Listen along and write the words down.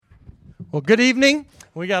Well, good evening.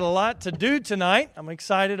 We got a lot to do tonight. I'm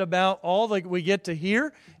excited about all that we get to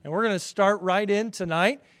hear, and we're going to start right in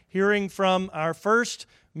tonight, hearing from our first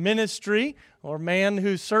ministry, or man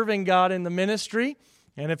who's serving God in the ministry.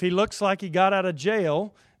 And if he looks like he got out of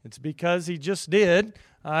jail, it's because he just did.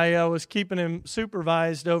 I was keeping him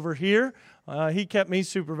supervised over here. He kept me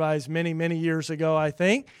supervised many, many years ago, I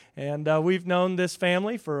think. And we've known this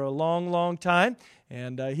family for a long, long time.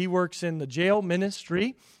 And he works in the jail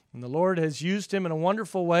ministry. And the Lord has used him in a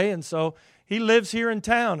wonderful way. And so he lives here in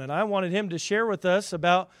town. And I wanted him to share with us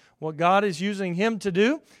about what God is using him to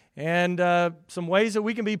do. And some ways that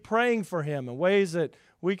we can be praying for him. And ways that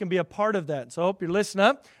we can be a part of that. So I hope you're listening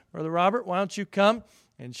up. Brother Robert, why don't you come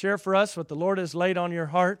and share for us what the Lord has laid on your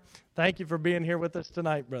heart. Thank you for being here with us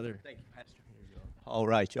tonight, brother. Thank you, Pastor. All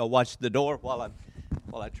right, y'all watch the door while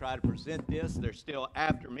I try to present this. They're still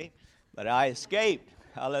after me, but I escaped.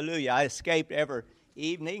 Hallelujah. I escaped every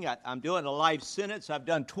evening. I'm doing a life sentence. I've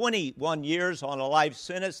done 21 years on a life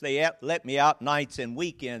sentence. They let me out nights and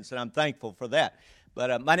weekends, and I'm thankful for that.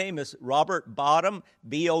 But my name is Robert Bottom,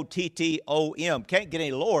 B-O-T-T-O-M. Can't get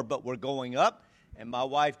any lower, but we're going up. And my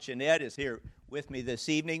wife, Jeanette, is here with me this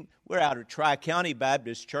evening. We're out of Tri-County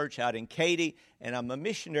Baptist Church out in Katy, and I'm a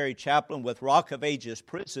missionary chaplain with Rock of Ages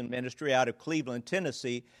Prison Ministry out of Cleveland,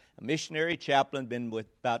 Tennessee. A missionary chaplain, been with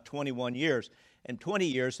about 21 years, and 20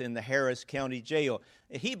 years in the Harris County Jail.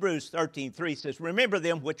 Hebrews 13:3 says, "Remember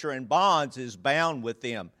them which are in bonds is bound with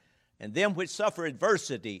them, and them which suffer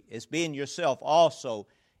adversity is being yourself also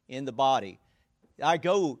in the body." I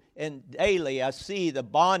go and daily I see the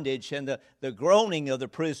bondage and the groaning of the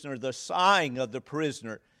prisoner, the sighing of the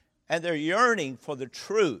prisoner, and they're yearning for the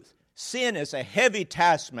truth. Sin is a heavy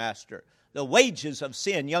taskmaster. The wages of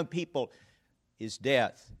sin, young people, is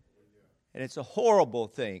death. And it's a horrible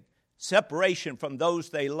thing. Separation from those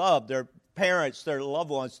they love, their parents, their loved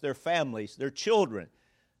ones, their families, their children.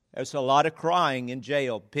 There's a lot of crying in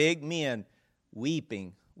jail. Big men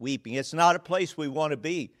weeping. It's not a place we want to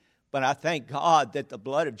be. But I thank God that the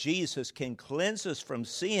blood of Jesus can cleanse us from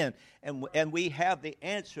sin, and we have the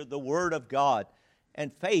answer, the Word of God.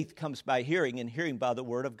 And faith comes by hearing, and hearing by the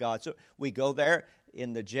Word of God. So we go there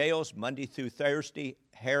in the jails Monday through Thursday,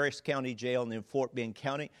 Harris County Jail, and then Fort Bend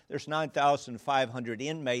County. There's 9,500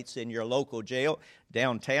 inmates in your local jail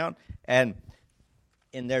downtown, and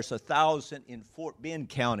there's 1,000 in Fort Bend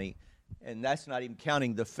County, and that's not even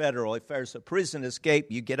counting the federal. If there's a prison escape,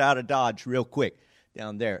 you get out of Dodge real quick.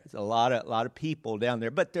 Down there, there's a lot of people down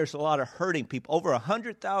there, but there's a lot of hurting people. Over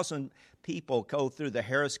 100,000 people go through the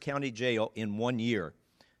Harris County Jail in 1 year.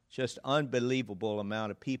 Just unbelievable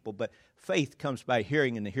amount of people. But faith comes by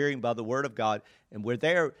hearing, and the hearing by the Word of God. And we're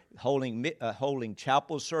there holding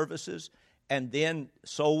chapel services, and then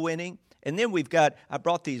soul winning. And then I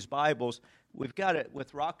brought these Bibles. We've got it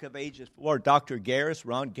with Rock of Ages, or Dr. Garris,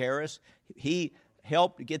 Ron Garris. He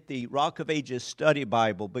helped get the Rock of Ages study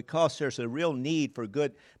Bible, because there's a real need for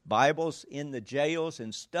good Bibles in the jails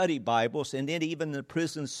and study Bibles, and then even the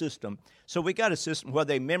prison system. So we got a system where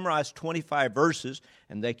they memorize 25 verses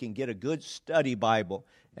and they can get a good study Bible.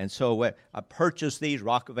 And so I purchased these.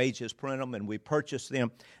 Rock of Ages print them, and we purchased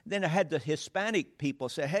them. Then I had the Hispanic people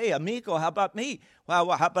say, "Hey, amigo, how about me?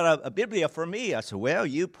 Well, how about a Biblia for me?" I said, "Well,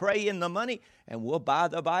 you pray in the money, and we'll buy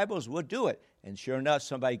the Bibles. We'll do it." And sure enough,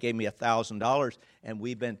 somebody gave me $1,000, and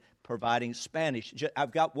we've been providing Spanish.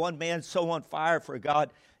 I've got one man so on fire for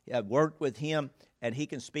God. I've worked with him, and he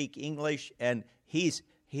can speak English, and he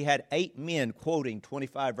had 8 men quoting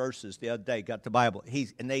 25 verses the other day, got the Bible.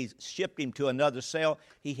 And they shipped him to another cell.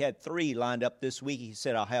 He had 3 lined up this week. He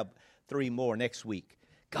said, "I'll have 3 more next week."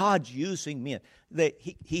 God's using men.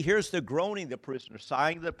 He hears the groaning of the prisoner,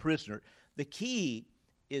 sighing of the prisoner. The key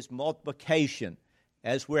is multiplication.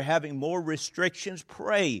 As we're having more restrictions,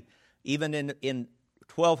 pray. Even in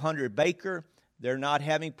 1200 Baker, they're not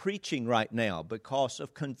having preaching right now because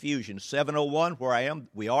of confusion. 701, where I am,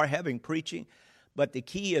 we are having preaching. But the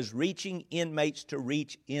key is reaching inmates to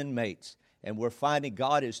reach inmates. And we're finding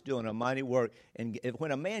God is doing a mighty work. And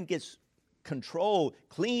when a man gets control,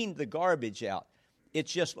 clean the garbage out,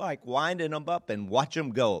 it's just like winding them up and watch them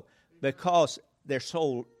go. Because they're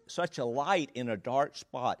such a light in a dark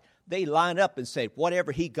spot. They line up and say,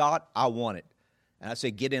 "Whatever he got, I want it." And I say,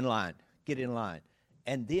 "Get in line, get in line."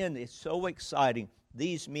 And then it's so exciting.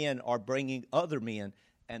 These men are bringing other men,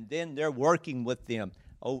 and then they're working with them.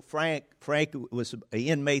 Oh, Frank was an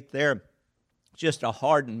inmate there, just a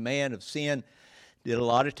hardened man of sin, did a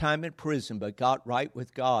lot of time in prison, but got right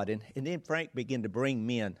with God. And then Frank began to bring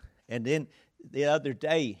men. And then the other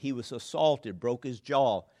day, he was assaulted, broke his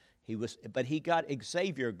jaw. But he got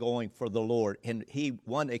Xavier going for the Lord, and he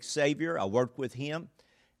won Xavier. I worked with him,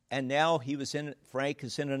 And now Frank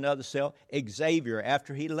is in another cell. Xavier,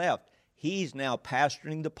 after he left, he's now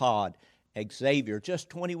pastoring the pod. Xavier, just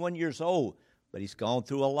 21 years old, but he's gone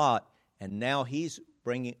through a lot. And now he's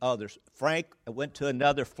bringing others. Frank went to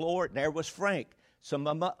another floor. There was Frank, some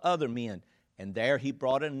of my other men. And there he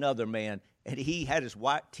brought another man. And he had his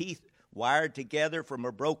teeth wired together from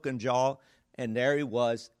a broken jaw. And there he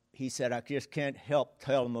was. He said, I just can't help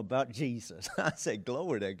tell him about Jesus. I said,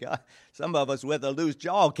 glory to God. Some of us with a loose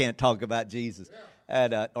jaw can't talk about Jesus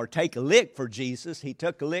or take a lick for Jesus. He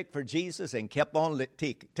took a lick for Jesus and kept on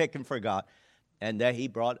ticking for God. And there he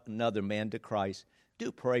brought another man to Christ.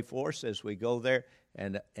 Do pray for us as we go there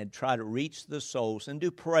and try to reach the souls. And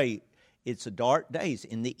do pray. It's a dark days.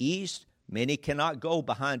 In the East, many cannot go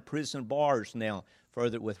behind prison bars now.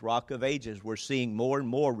 Further, with Rock of Ages, we're seeing more and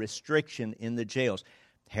more restriction in the jails.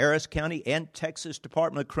 Harris County and Texas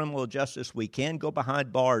Department of Criminal Justice, we can go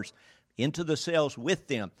behind bars into the cells with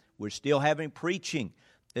them. We're still having preaching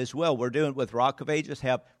as well. We're doing with Rock of Ages,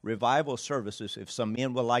 have revival services. If some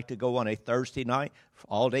men would like to go on a Thursday night,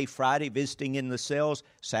 all day Friday visiting in the cells,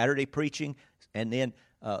 Saturday preaching, and then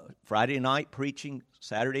Friday night preaching,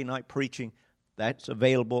 Saturday night preaching, that's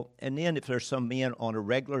available. And then if there's some men on a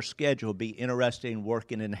regular schedule be interested in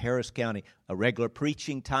working in Harris County, a regular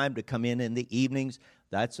preaching time to come in the evenings,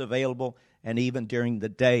 that's available, and even during the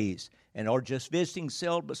days, or just visiting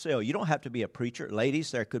cell by cell. You don't have to be a preacher.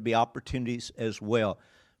 Ladies, there could be opportunities as well.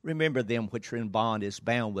 Remember, them which are in bond is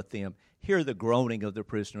bound with them. Hear the groaning of the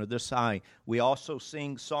prisoner, the sighing. We also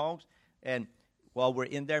sing songs, and while we're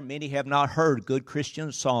in there, many have not heard good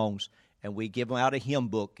Christian songs, and we give them out a hymn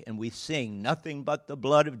book, and we sing Nothing But the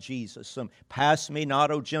Blood of Jesus, some Pass Me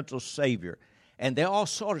Not, O Gentle Savior. And they all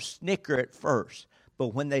sort of snicker at first,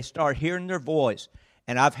 but when they start hearing their voice,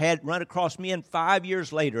 and I've had run across men 5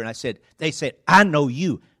 years later, and they said, I know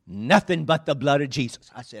you, nothing but the blood of Jesus.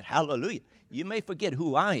 I said, hallelujah. You may forget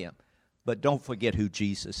who I am, but don't forget who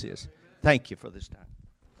Jesus is. Thank you for this time.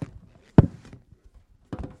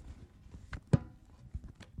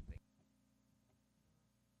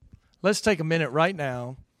 Let's take a minute right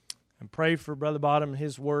now and pray for Brother Bottom and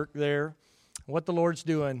his work there, what the Lord's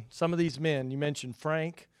doing. Some of these men, you mentioned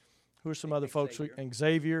Frank. Who are some other folks? And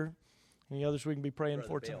Xavier. Any others we can be praying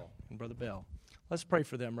for tonight? And Brother Bell. Let's pray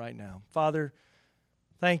for them right now. Father,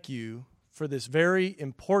 thank you for this very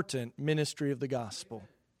important ministry of the gospel.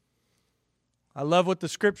 I love what the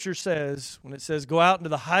Scripture says when it says, go out into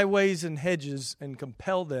the highways and hedges and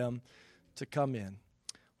compel them to come in.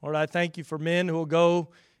 Lord, I thank you for men who will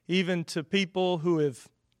go even to people who have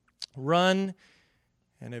run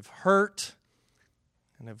and have hurt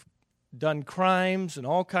and have done crimes and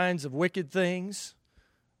all kinds of wicked things.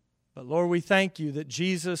 But Lord, we thank you that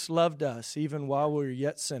Jesus loved us even while we were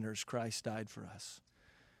yet sinners. Christ died for us.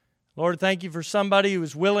 Lord, thank you for somebody who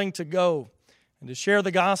is willing to go and to share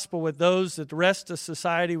the gospel with those that the rest of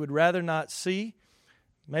society would rather not see,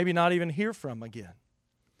 maybe not even hear from again.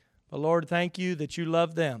 But Lord, thank you that you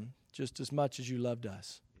love them just as much as you loved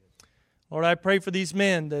us. Lord, I pray for these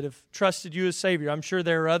men that have trusted you as Savior. I'm sure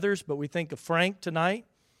there are others, but we think of Frank tonight,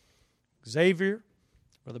 Xavier,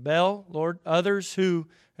 Brother Bell, Lord, others who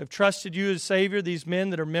have trusted you as Savior, these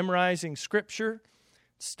men that are memorizing Scripture,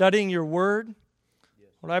 studying your Word.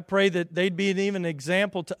 Lord, I pray that they'd be even an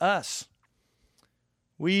example to us.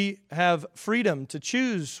 We have freedom to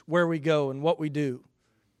choose where we go and what we do.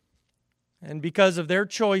 And because of their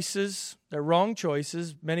choices, their wrong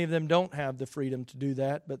choices, many of them don't have the freedom to do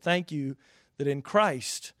that. But thank you that in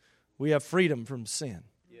Christ we have freedom from sin.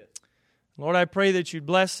 Yes. Lord, I pray that you'd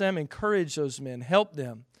bless them, encourage those men, help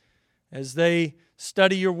them as they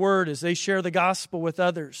study your word, as they share the gospel with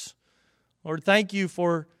others. Lord, thank you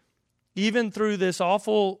for even through this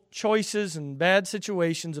awful choices and bad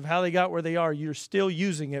situations of how they got where they are, you're still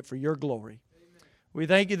using it for your glory. Amen. We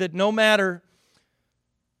thank you that no matter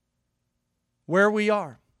where we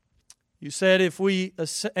are, you said if we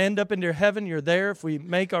end up into heaven, you're there. If we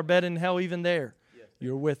make our bed in hell, even there,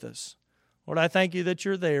 you're with us. Lord, I thank you that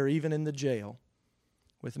you're there even in the jail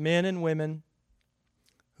with men and women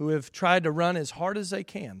who have tried to run as hard as they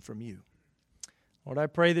can from you. Lord, I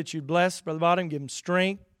pray that you'd bless Brother Bottom, give him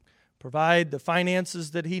strength, provide the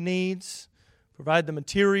finances that he needs, provide the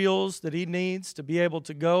materials that he needs to be able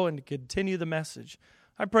to go and to continue the message.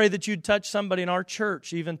 I pray that you'd touch somebody in our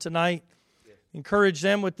church even tonight, encourage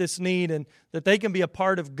them with this need, and that they can be a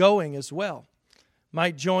part of going as well.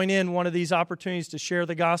 Might join in one of these opportunities to share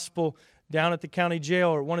the gospel down at the county jail,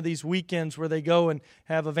 or one of these weekends where they go and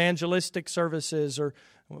have evangelistic services, or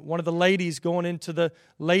one of the ladies going into the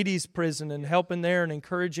ladies' prison and helping there and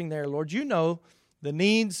encouraging there. Lord, you know the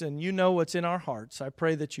needs and you know what's in our hearts. I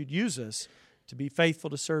pray that you'd use us to be faithful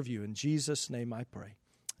to serve you. In Jesus' name I pray.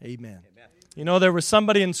 Amen. Amen. You know, there was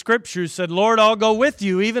somebody in Scripture who said, Lord, I'll go with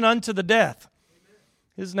you even unto the death.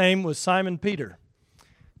 His name was Simon Peter.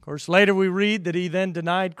 Of course, later we read that he then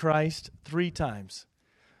denied Christ 3 times.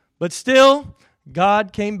 But still,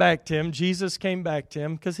 God came back to him. Jesus came back to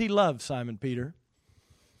him because he loved Simon Peter.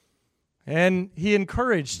 And he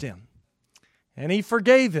encouraged him. And he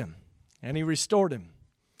forgave him. And he restored him.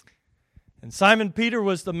 And Simon Peter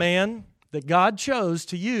was the man that God chose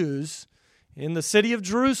to use in the city of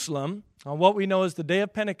Jerusalem on what we know as the day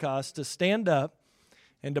of Pentecost to stand up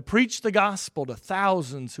and to preach the gospel to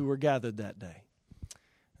thousands who were gathered that day.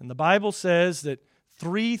 And the Bible says that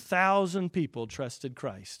 3,000 people trusted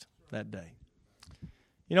Christ that day.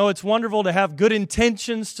 You know, it's wonderful to have good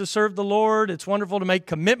intentions to serve the Lord. It's wonderful to make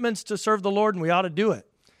commitments to serve the Lord, and we ought to do it.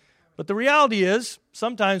 But the reality is,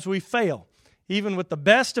 sometimes we fail, even with the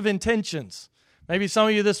best of intentions. Maybe some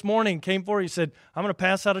of you this morning came forward and you said, I'm going to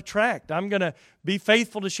pass out a tract. I'm going to be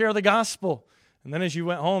faithful to share the gospel. And then as you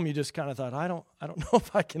went home, you just kind of thought, I don't know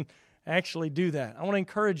if I can actually do that. I want to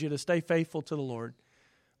encourage you to stay faithful to the Lord.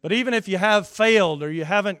 But even if you have failed or you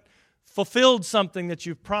haven't fulfilled something that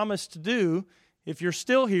you've promised to do, if you're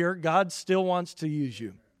still here, God still wants to use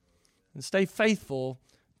you. And stay faithful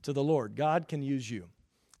to the Lord. God can use you.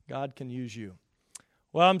 God can use you.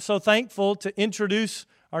 Well, I'm so thankful to introduce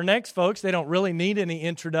our next folks. They don't really need any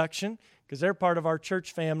introduction because they're part of our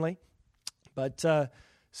church family. But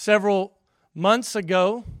several months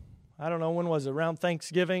ago, I don't know, when was it? Around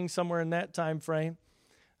Thanksgiving, somewhere in that time frame,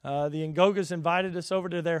 the Ngogas invited us over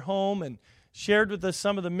to their home and shared with us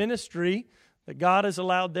some of the ministry that God has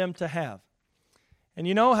allowed them to have. And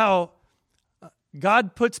you know how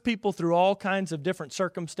God puts people through all kinds of different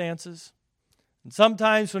circumstances? And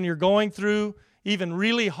sometimes when you're going through even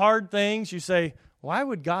really hard things, you say, why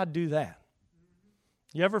would God do that?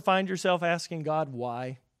 You ever find yourself asking God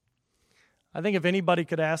why? I think if anybody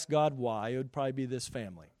could ask God why, it would probably be this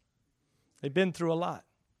family. They've been through a lot.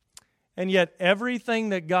 And yet everything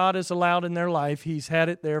that God has allowed in their life, He's had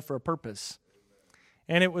it there for a purpose.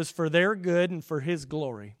 And it was for their good and for His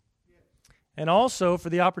glory. And also for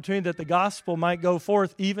the opportunity that the gospel might go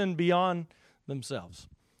forth even beyond themselves,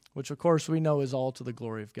 which of course we know is all to the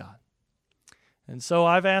glory of God. And so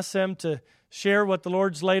I've asked them to share what the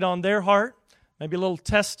Lord's laid on their heart, maybe a little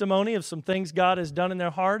testimony of some things God has done in their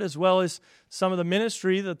heart, as well as some of the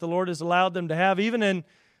ministry that the Lord has allowed them to have, even in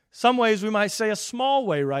some ways we might say a small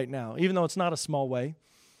way right now, even though it's not a small way.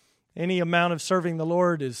 Any amount of serving the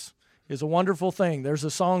Lord is a wonderful thing. There's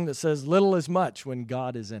a song that says, little is much when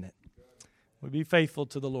God is in it. We be faithful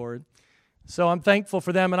to the Lord. So I'm thankful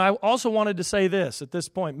for them. And I also wanted to say this at this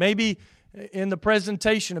point. Maybe in the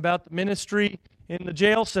presentation about the ministry in the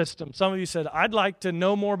jail system, some of you said, I'd like to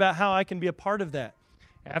know more about how I can be a part of that.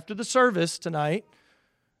 After the service tonight,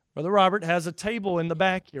 Brother Robert has a table in the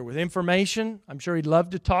back here with information. I'm sure he'd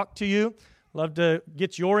love to talk to you, love to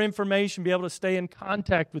get your information, be able to stay in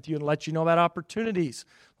contact with you and let you know about opportunities,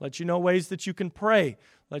 let you know ways that you can pray,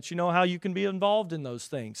 let you know how you can be involved in those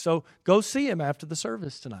things. So go see him after the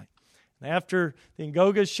service tonight. And after the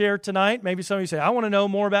Ngogas share tonight, maybe some of you say, I want to know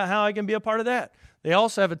more about how I can be a part of that. They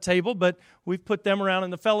also have a table, but we've put them around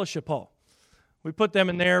in the fellowship hall. We put them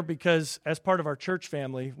in there because as part of our church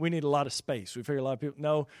family, we need a lot of space. We figure a lot of people,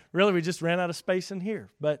 no, really we just ran out of space in here.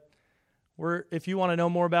 But if you want to know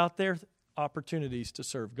more about their opportunities to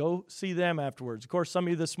serve, go see them afterwards. Of course, some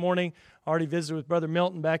of you this morning already visited with Brother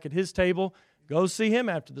Milton back at his table. Go see him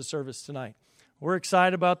after the service tonight. We're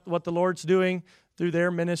excited about what the Lord's doing through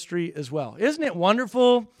their ministry as well. Isn't it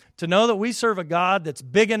wonderful to know that we serve a God that's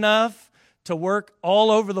big enough to work all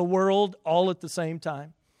over the world all at the same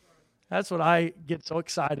time? That's what I get so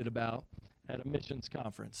excited about at a missions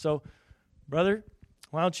conference. So, brother,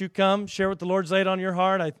 why don't you come, share what the Lord's laid on your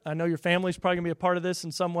heart. I know your family's probably going to be a part of this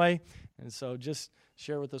in some way, and so just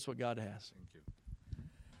share with us what God has. Thank you.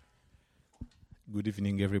 Good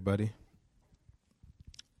evening, everybody.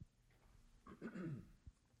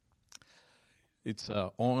 It's an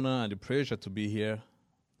honor and a pleasure to be here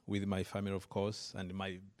with my family, of course, and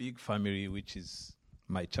my big family, which is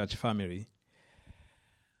my church family.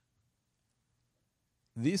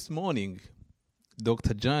 This morning,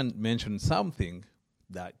 Dr. John mentioned something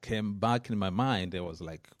that came back in my mind. It was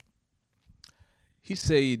like, he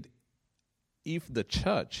said, if the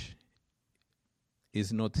church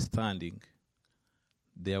is not standing,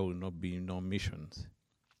 there will not be no missions.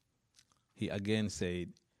 He again said,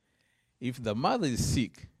 if the mother is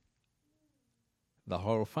sick, the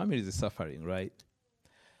whole family is suffering, right?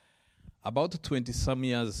 About 20-some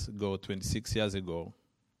years ago, 26 years ago,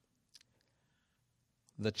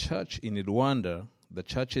 the church in Rwanda, the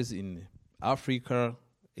churches in Africa,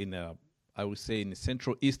 I would say in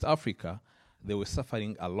Central East Africa, they were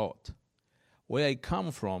suffering a lot. Where I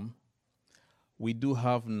come from, we do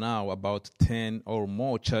have now about 10 or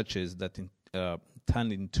more churches that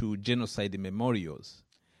turned into genocide memorials.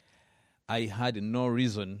 I had no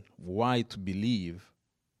reason why to believe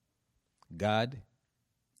God,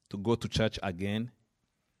 to go to church again,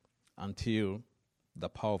 until the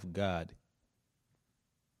power of God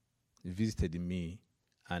visited me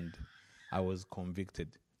and I was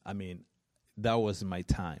convicted. I mean, that was my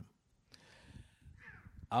time.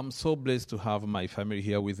 I'm so blessed to have my family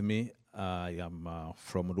here with me. I am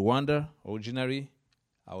from Rwanda originally.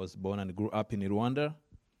 I was born and grew up in Rwanda.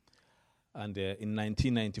 And in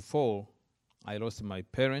 1994, I lost my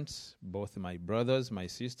parents, both my brothers, my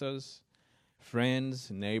sisters,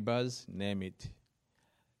 friends, neighbors, name it.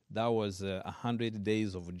 That was 100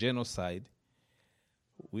 days of genocide,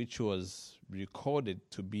 which was recorded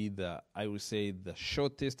to be the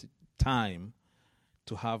shortest time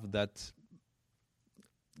to have that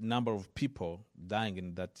number of people dying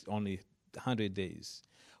in that only 100 days.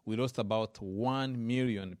 We lost about 1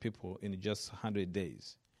 million people in just 100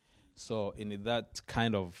 days. So in that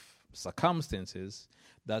kind of circumstances,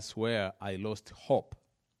 that's where I lost hope.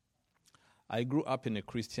 I grew up in a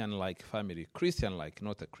Christian-like family. Christian-like,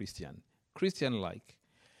 not a Christian. Christian-like.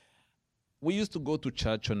 We used to go to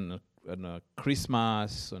church on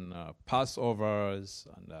Christmas, on Passovers,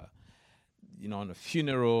 on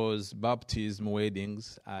funerals, baptism,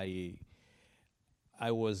 weddings. I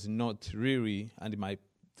was not really, and my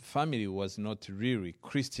family was not really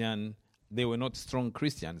Christian. They were not strong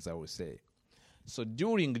Christians, I would say. So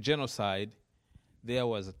during genocide, there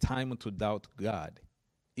was a time to doubt God.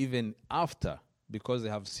 Even after, because I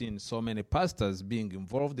have seen so many pastors being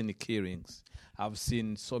involved in the killings, I've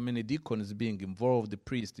seen so many deacons being involved, the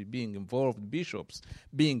priests being involved, bishops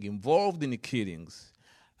being involved in the killings.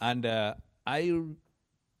 And I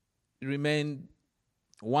remained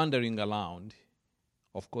wandering around,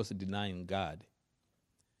 of course denying God,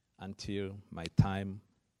 until my time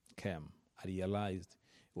came. I realized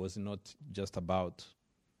it was not just about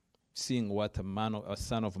seeing what a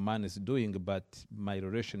son of man is doing, but my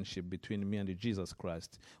relationship between me and Jesus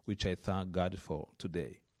Christ, which I thank God for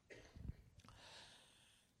today.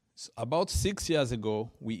 So about 6 years ago,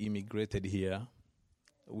 we immigrated here.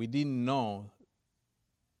 We didn't know.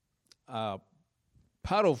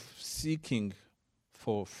 Part of seeking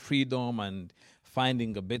for freedom and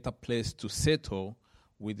finding a better place to settle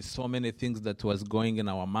with so many things that was going in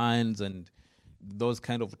our minds and those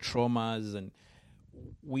kind of traumas, and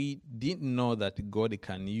we didn't know that God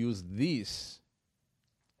can use this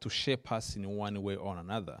to shape us in one way or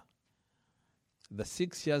another. The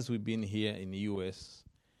 6 years we've been here in the U.S.,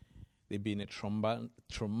 they've been a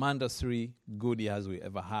tremendously good years we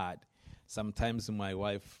ever had. Sometimes my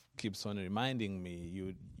wife keeps on reminding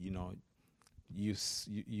me,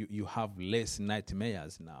 you have less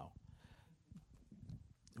nightmares now.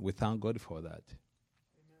 We thank God for that.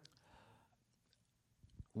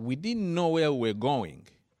 We didn't know where we were going.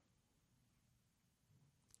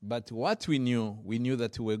 But what we knew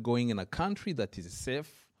that we were going in a country that is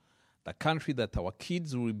safe, the country that our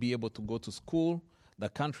kids will be able to go to school, the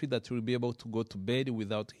country that will be able to go to bed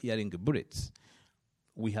without hearing bullets.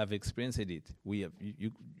 We have experienced it. We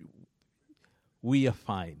are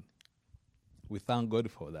fine. We thank God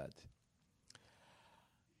for that.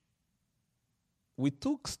 We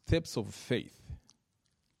took steps of faith.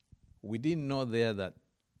 We didn't know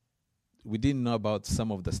about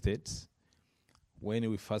some of the states. When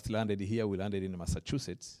we first landed here, we landed in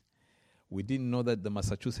Massachusetts. We didn't know that the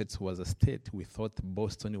Massachusetts was a state. We thought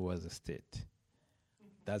Boston was a state.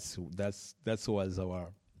 That was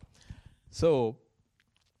our. So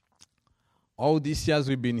all these years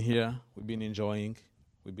we've been here, we've been enjoying,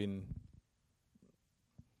 we've been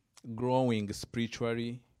growing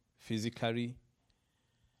spiritually, physically.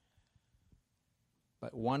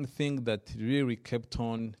 But one thing that really kept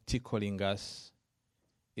on tickling us,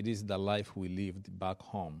 it is the life we lived back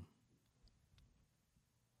home.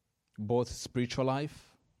 Both spiritual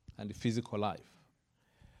life and physical life.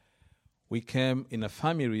 We came in a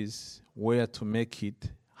families where to make it,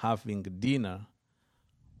 having dinner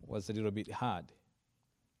was a little bit hard.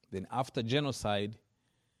 Then after genocide,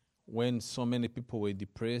 when so many people were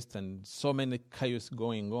depressed and so many chaos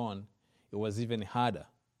going on, it was even harder.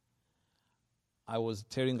 I was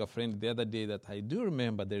telling a friend the other day that I do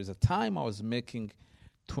remember there's a time I was making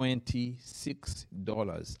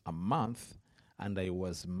 $26 a month, and I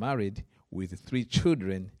was married with 3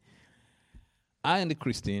 children. I and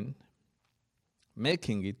Christine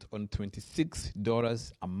making it on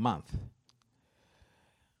 $26 a month.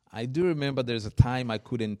 I do remember there's a time I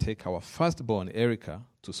couldn't take our firstborn, Erica,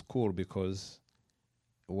 to school because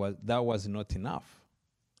that was not enough,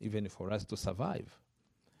 even for us to survive.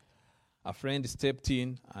 A friend stepped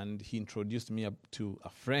in and he introduced me to a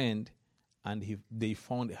friend, and they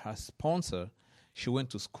found her sponsor. She went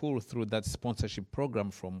to school through that sponsorship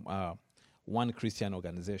program from one Christian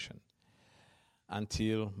organization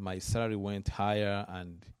until my salary went higher,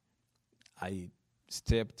 and I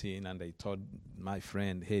stepped in and I told my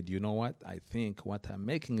friend, hey, do you know what? I think what I'm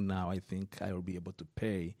making now, I think I will be able to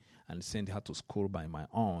pay and send her to school by my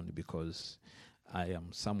own because I am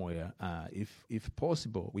somewhere. If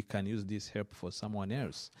possible, we can use this help for someone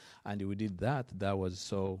else. And we did that. That was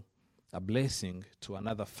so a blessing to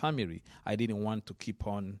another family. I didn't want to keep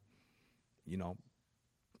on,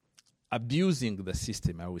 abusing the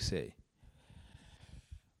system, I would say.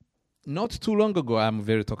 Not too long ago, I'm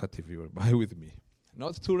very talkative, you will bear with me.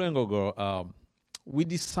 Not too long ago, we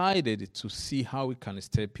decided to see how we can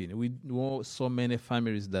step in. We know so many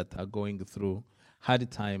families that are going through hard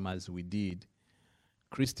time as we did.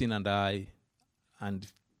 Christine and I, and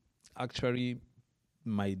actually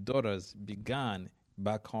my daughters began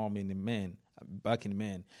back home in Maine.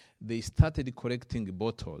 They started collecting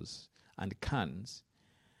bottles and cans,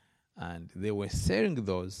 and they were selling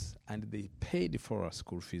those, and they paid for our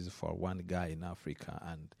school fees for one guy in Africa,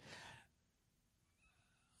 and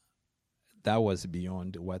that was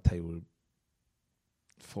beyond what I would,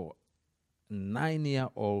 for a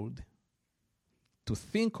 9-year-old to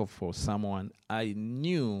think of for someone. I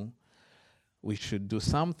knew we should do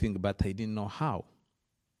something, but I didn't know how.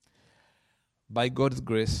 By God's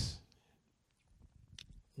grace,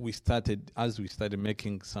 as we started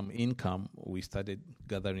making some income, we started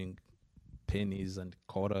gathering pennies and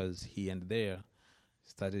quarters here and there,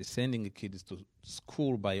 started sending the kids to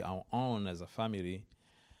school by our own as a family.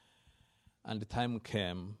 And the time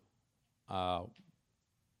came,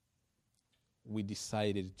 we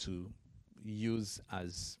decided to use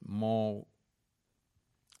as more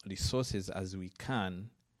resources as we can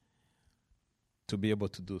to be able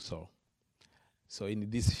to do so. So in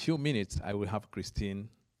these few minutes, I will have Christine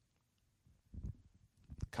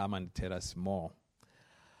come and tell us more.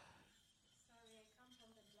 Sorry, I come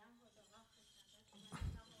from the jungles of Africa. That's why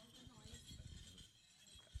I come all the noise.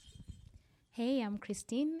 Hey, I'm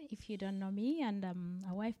Christine, if you don't know me, and I'm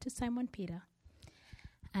a wife to Simon Peter.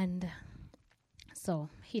 And so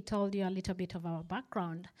he told you a little bit of our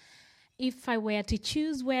background. If I were to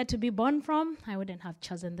choose where to be born from, I wouldn't have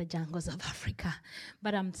chosen the jungles of Africa.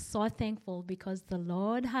 But I'm so thankful because the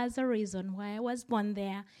Lord has a reason why I was born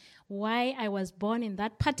there, why I was born in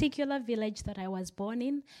that particular village that I was born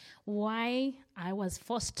in, why I was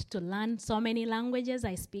forced to learn so many languages.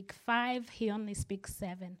 I speak 5, he only speaks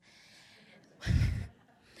 7.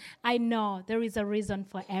 I know there is a reason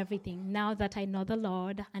for everything. Now that I know the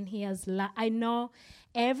Lord and he has, I know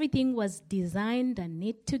everything was designed and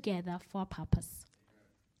knit together for a purpose.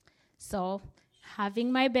 So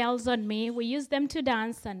having my bells on me, we use them to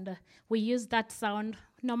dance, and we use that sound.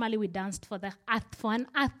 Normally we danced for an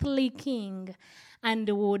earthly king, and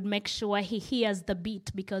we would make sure he hears the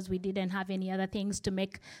beat because we didn't have any other things to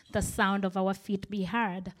make the sound of our feet be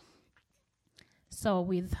heard. So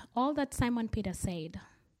with all that Simon Peter said,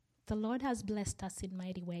 the Lord has blessed us in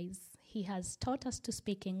mighty ways. He has taught us to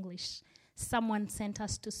speak English. Someone sent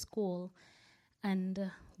us to school,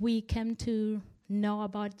 and we came to know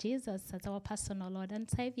about Jesus as our personal Lord and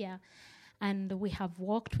Savior, and we have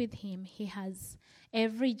walked with him. He has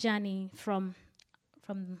every journey from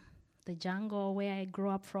the jungle where I grew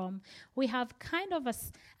up from. We have kind of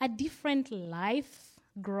a different life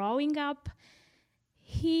growing up.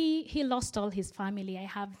 He lost all his family. I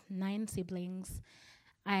have 9 siblings.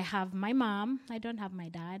 I have my mom. I don't have my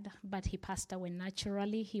dad, but he passed away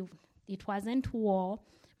naturally. It wasn't war.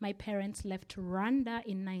 My parents left Rwanda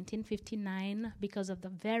in 1959 because of the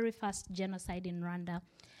very first genocide in Rwanda.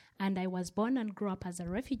 And I was born and grew up as a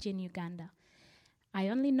refugee in Uganda. I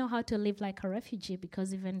only know how to live like a refugee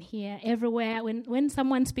because even here, everywhere, when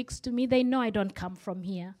someone speaks to me, they know I don't come from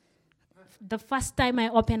here. The first time I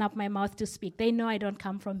open up my mouth to speak, they know I don't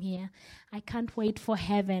come from here. I can't wait for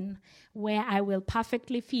heaven where I will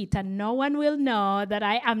perfectly fit and no one will know that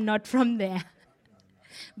I am not from there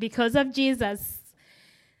because of Jesus.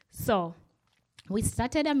 So we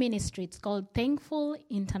started a ministry. It's called Thankful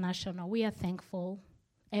International. We are thankful.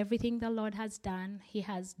 Everything the Lord has done, he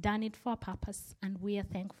has done it for a purpose, and we are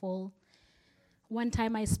thankful. One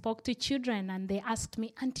time I spoke to children and they asked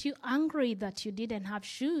me, aren't you angry that you didn't have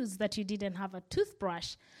shoes, that you didn't have a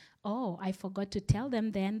toothbrush? Oh, I forgot to tell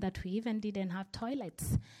them then that we even didn't have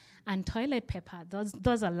toilets. and toilet paper.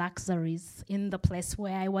 Those are luxuries in the place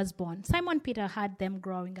where I was born. Simon Peter had them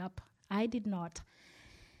growing up. I did not.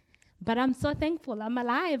 But I'm so thankful. I'm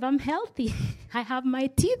alive. I'm healthy. I have my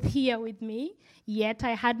teeth here with me. Yet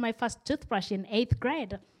I had my first toothbrush in 8th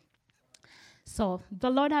grade. So the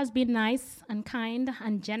Lord has been nice and kind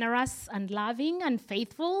and generous and loving and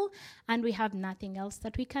faithful, and we have nothing else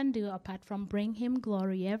that we can do apart from bring him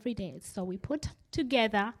glory every day. So we put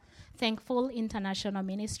together Thankful International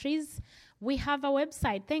Ministries. We have a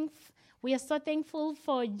website. We are so thankful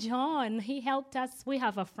for John. He helped us. We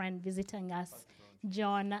have a friend visiting us,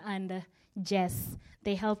 John and Jess.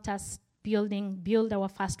 They helped us build our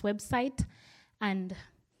first website, and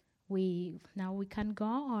now we can go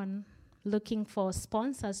on looking for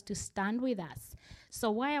sponsors to stand with us.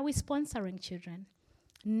 So why are we sponsoring children?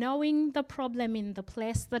 Knowing the problem in the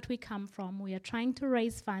place that we come from, we are trying to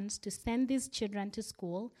raise funds to send these children to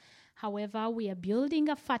school. However, we are building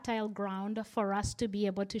a fertile ground for us to be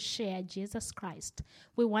able to share Jesus Christ.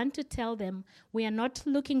 We want to tell them, we are not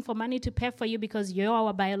looking for money to pay for you because you're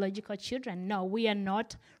our biological children. No, we are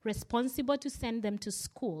not responsible to send them to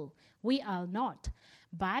school. We are not.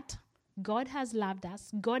 But God has loved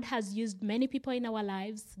us. God has used many people in our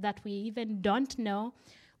lives that we even don't know.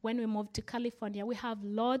 When we moved to California, we have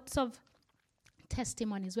lots of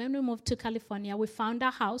testimonies. When we moved to California, we found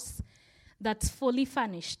a house that's fully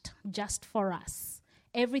furnished just for us.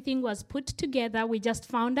 Everything was put together. We just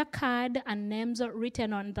found a card and names are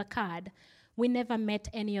written on the card. We never met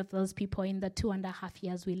any of those people in the 2.5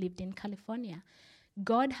 years we lived in California.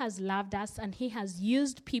 God has loved us, and he has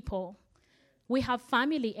used people. We have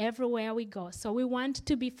family everywhere we go. So we want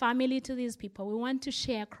to be family to these people. We want to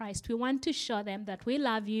share Christ. We want to show them that we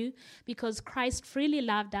love you because Christ freely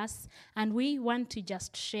loved us, and we want to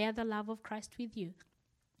just share the love of Christ with you.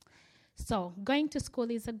 So going to school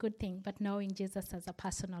is a good thing, but knowing Jesus as a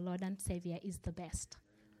personal Lord and Savior is the best.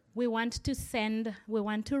 We want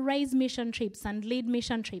to raise mission trips and lead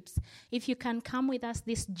mission trips. If you can come with us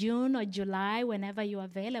this June or July, whenever you're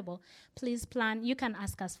available, please plan. You can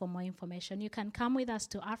ask us for more information. You can come with us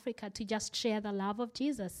to Africa to just share the love of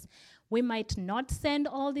Jesus. We might not send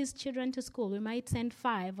all these children to school. We might send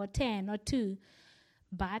 5 or 10 or 2,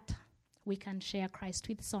 but we can share Christ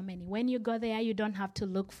with so many. When you go there, you don't have to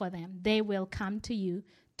look for them. They will come to you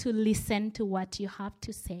to listen to what you have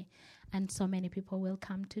to say. And so many people will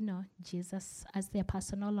come to know Jesus as their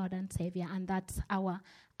personal Lord and Savior. And that's our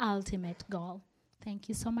ultimate goal. Thank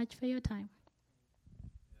you so much for your time.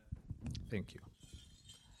 Thank you.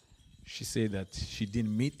 She said that she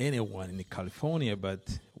didn't meet anyone in California,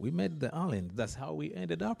 but we met the island. That's how we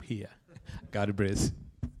ended up here. God bless.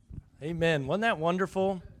 Amen. Wasn't that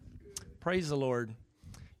wonderful? Praise the Lord.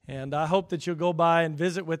 And I hope that you'll go by and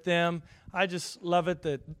visit with them. I just love it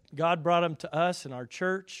that God brought them to us in our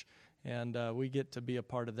church. And we get to be a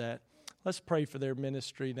part of that. Let's pray for their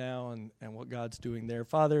ministry now and what God's doing there.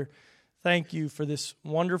 Father, thank you for this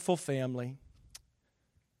wonderful family.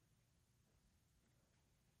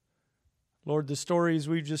 Lord, the stories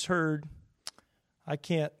we've just heard, I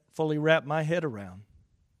can't fully wrap my head around.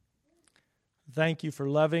 Thank you for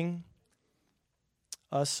loving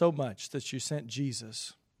us so much that you sent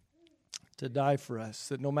Jesus to die for us,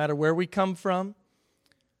 that no matter where we come from,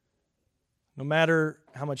 no matter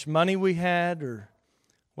how much money we had or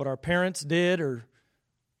what our parents did or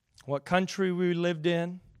what country we lived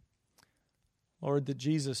in, Lord, that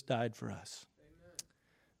Jesus died for us.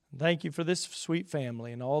 Amen. Thank you for this sweet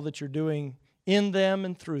family and all that you're doing in them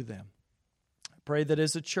and through them. I pray that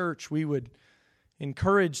as a church we would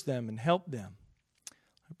encourage them and help them.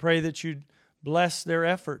 I pray that you'd bless their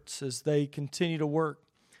efforts as they continue to work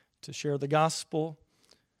to share the gospel,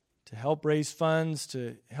 to help raise funds,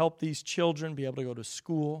 to help these children be able to go to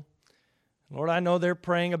school. Lord, I know they're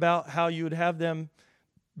praying about how you would have them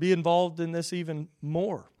be involved in this even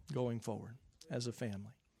more going forward as a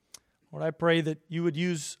family. Lord, I pray that you would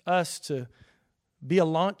use us to be a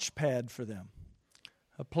launch pad for them,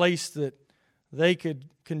 a place that they could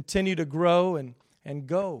continue to grow and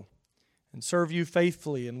go and serve you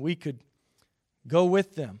faithfully, and we could go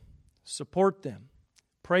with them, support them,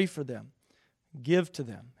 pray for them, give to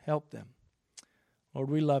them, help them. Lord,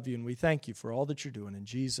 we love you and we thank you for all that you're doing. In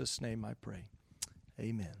Jesus' name I pray.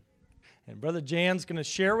 Amen. And Brother Jan's going to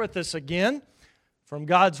share with us again from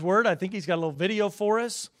God's Word. I think he's got a little video for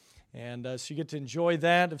us. And so you get to enjoy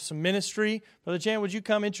that of some ministry. Brother Jan, would you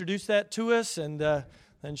come introduce that to us and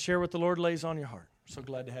then share what the Lord lays on your heart? We're so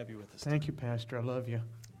glad to have you with us. Thank you, Pastor. I love you.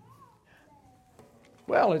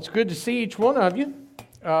 Well, it's good to see each one of you.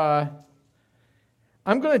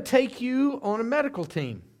 I'm going to take you on a medical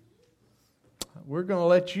team. We're going to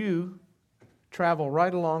let you travel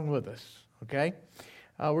right along with us, okay?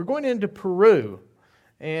 We're going into Peru,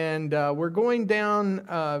 and we're going down,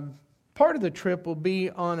 part of the trip will be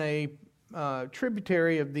on a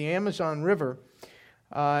tributary of the Amazon River,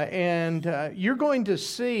 and you're going to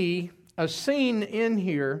see a scene in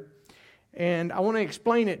here, and I want to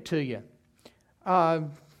explain it to you. I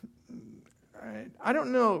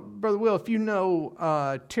don't know, Brother Will, if you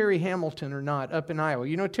know Terry Hamilton or not up in Iowa.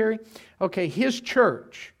 You know Terry? Okay, his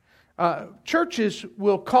church. Churches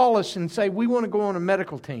will call us and say, we want to go on a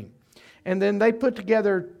medical team. And then they put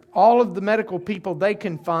together all of the medical people they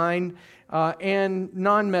can find and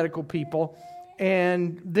non-medical people.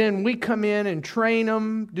 And then we come in and train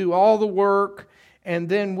them, do all the work, and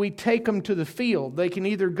then we take them to the field. They can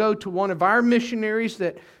either go to one of our missionaries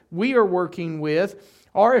that we are working with,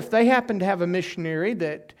 or if they happen to have a missionary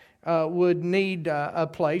that would need a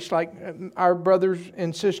place, like our brothers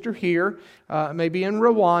and sister here, maybe in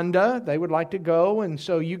Rwanda, they would like to go, and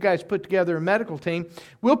so you guys put together a medical team.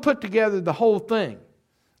 We'll put together the whole thing,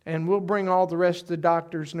 and we'll bring all the rest of the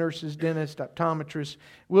doctors, nurses, dentists, optometrists.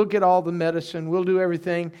 We'll get all the medicine. We'll do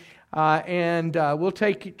everything, and we'll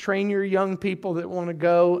train your young people that want to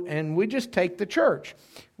go, and we just take the church.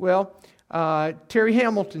 Well, Terry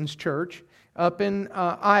Hamilton's church up in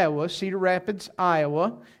Iowa, Cedar Rapids,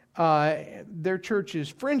 Iowa. Their church is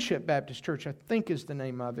Friendship Baptist Church, I think is the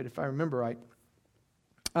name of it, if I remember right.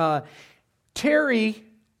 Terry,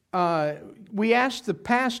 we asked the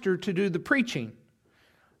pastor to do the preaching.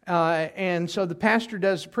 And so the pastor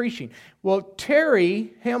does the preaching. Well,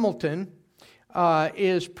 Terry Hamilton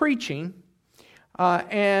is preaching,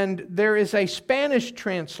 and there is a Spanish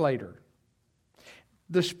translator.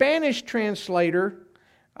 The Spanish translator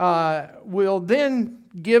will then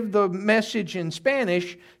give the message in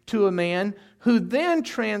Spanish to a man who then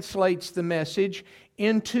translates the message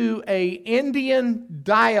into an Indian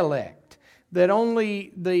dialect that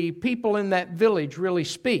only the people in that village really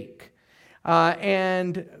speak.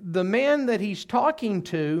 And the man that he's talking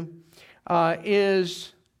to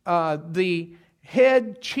is the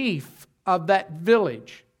head chief of that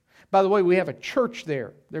village. By the way, we have a church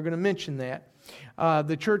there. They're going to mention that.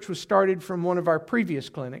 The church was started from one of our previous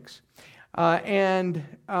clinics. And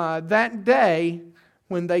that day,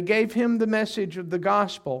 when they gave him the message of the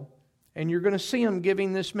gospel, and you're going to see him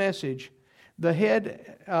giving this message, the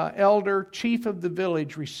head elder, chief of the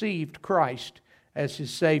village, received Christ as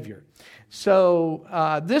his Savior.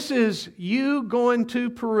 So this is you going to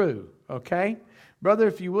Peru, okay? Brother,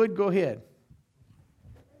 if you would, go ahead.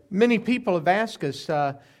 Many people have asked us,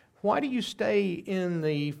 why do you stay in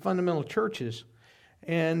the fundamental churches?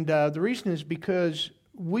 And the reason is because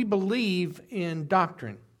we believe in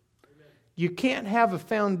doctrine. You can't have a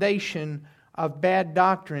foundation of bad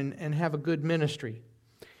doctrine and have a good ministry.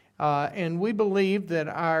 And we believe that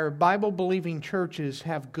our Bible-believing churches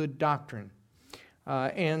have good doctrine.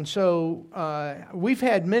 And so we've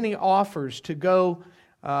had many offers to go.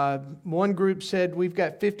 One group said, we've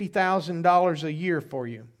got $50,000 a year for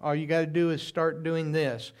you. All you got to do is start doing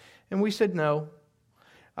this. And we said no.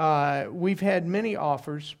 We've had many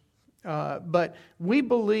offers, but we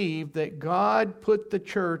believe that God put the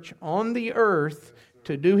church on the earth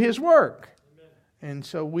to do His work. And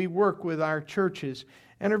so we work with our churches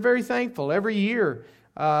and are very thankful. Every year,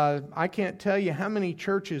 I can't tell you how many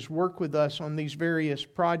churches work with us on these various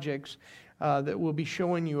projects that we'll be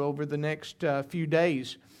showing you over the next few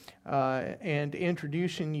days and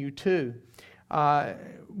introducing you to.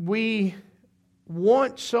 We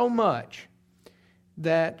want so much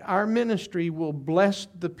that our ministry will bless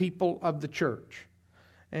the people of the church.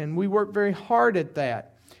 And we work very hard at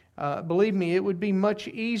that. Believe me, it would be much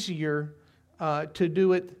easier to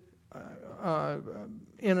do it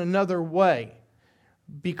in another way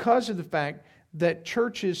because of the fact that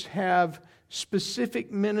churches have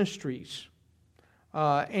specific ministries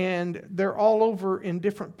and they're all over in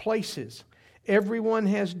different places. Everyone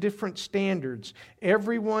has different standards.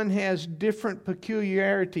 Everyone has different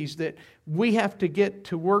peculiarities that we have to get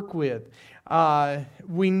to work with.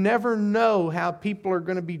 We never know how people are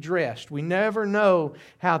going to be dressed. We never know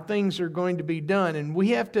how things are going to be done. And we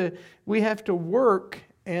have to work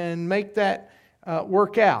and make that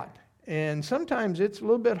work out. And sometimes it's a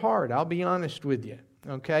little bit hard, I'll be honest with you.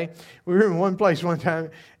 Okay? We were in one place one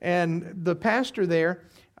time, and the pastor there,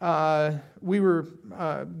 we were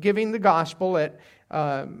giving the gospel in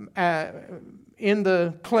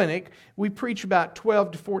the clinic. We preach about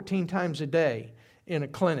 12 to 14 times a day in a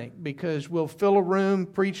clinic because we'll fill a room,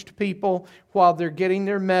 preach to people while they're getting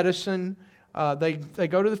their medicine, They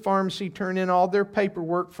go to the pharmacy, turn in all their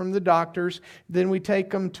paperwork from the doctors. Then we take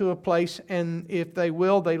them to a place, and if they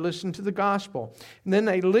will, they listen to the gospel. And then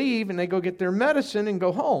they leave, and they go get their medicine and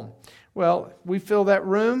go home. Well, we fill that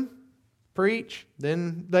room, preach,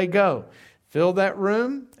 then they go. Fill that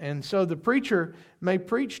room, and so the preacher may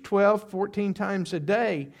preach 12, 14 times a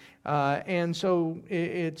day, and so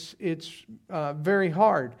it's very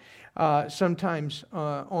hard sometimes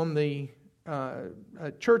on the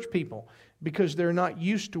church people, because they're not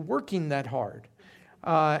used to working that hard.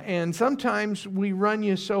 And sometimes we run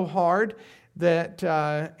you so hard that,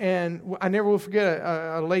 and I never will forget,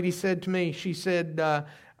 a lady said to me, she said,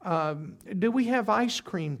 do we have ice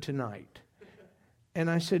cream tonight? And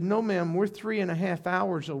I said, no, ma'am, we're 3.5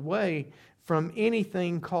 hours away from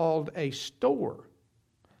anything called a store.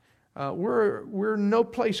 We're no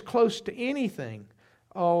place close to anything.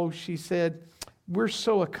 Oh, she said, we're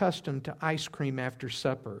so accustomed to ice cream after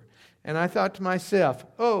supper. And I thought to myself,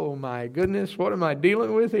 oh my goodness, what am I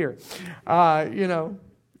dealing with here?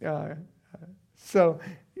 So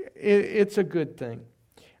it's a good thing.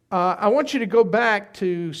 I want you to go back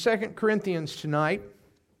to 2 Corinthians tonight.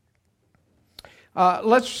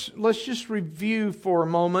 Let's just review for a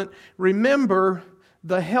moment. Remember,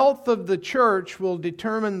 the health of the church will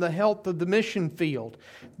determine the health of the mission field.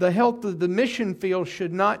 The health of the mission field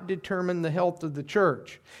should not determine the health of the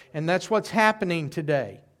church. And that's what's happening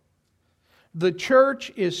today. The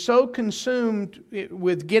church is so consumed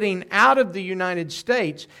with getting out of the United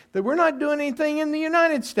States that we're not doing anything in the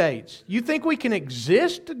United States. You think we can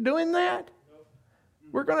exist doing that?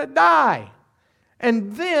 We're going to die.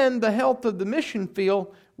 And then the health of the mission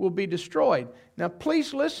field will be destroyed. Now,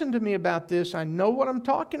 please listen to me about this. I know what I'm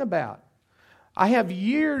talking about. I have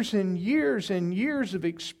years and years and years of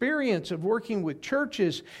experience of working with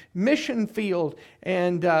churches, mission field,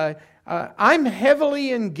 and I'm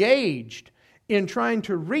heavily engaged in trying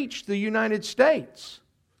to reach the United States.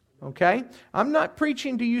 Okay? I'm not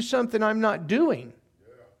preaching to you something I'm not doing.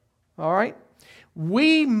 All right?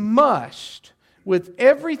 We must, with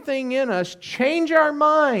everything in us, change our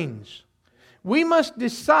minds. We must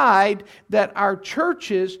decide that our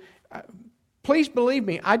churches, please believe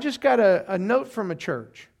me, I just got a note from a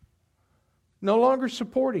church, no longer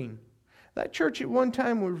supporting. That church at one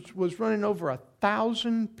time was running over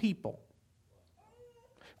 1,000 people.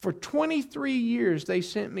 For 23 years, they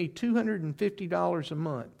sent me $250 a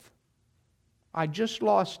month. I just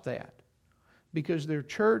lost that because their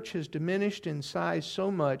church has diminished in size so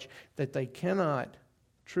much that they cannot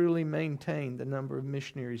truly maintain the number of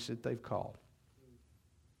missionaries that they've called.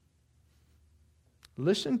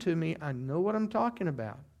 Listen to me, I know what I'm talking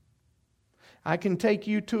about. I can take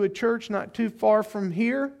you to a church not too far from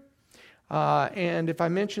here, and if I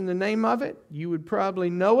mention the name of it, you would probably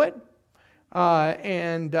know it.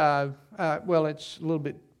 Well, it's a little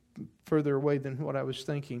bit further away than what I was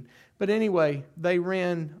thinking. But anyway, they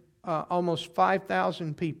ran almost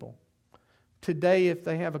 5,000 people. Today, if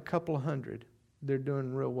they have a couple of hundred, they're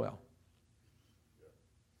doing real well.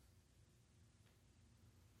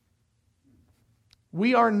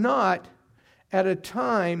 We are not at a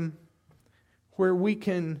time where we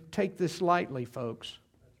can take this lightly, folks.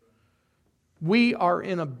 We are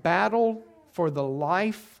in a battle for the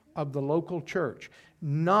life of the local church,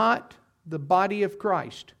 not the body of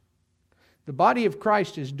Christ. The body of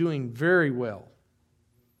Christ is doing very well,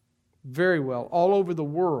 all over the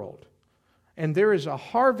world. And there is a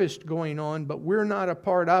harvest going on, but we're not a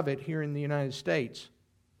part of it here in the United States.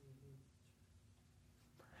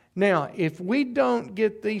 Now, if we don't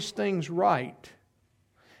get these things right,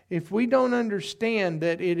 if we don't understand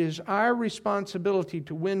that it is our responsibility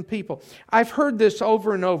to win people. I've heard this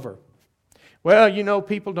over and over. Well,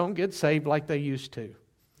 people don't get saved like they used to.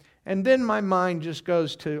 And then my mind just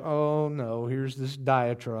goes to, oh no, here's this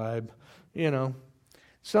diatribe.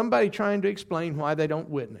 Somebody trying to explain why they don't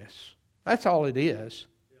witness. That's all it is.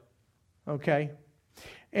 Okay?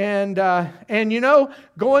 And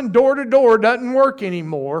going door to door doesn't work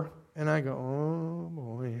anymore. And I go, oh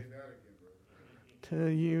boy. Tell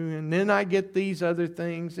you, and then I get these other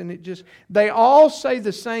things, and they all say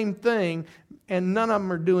the same thing, and none of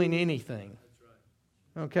them are doing anything.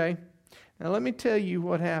 Okay? Now let me tell you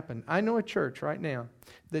what happened. I know a church right now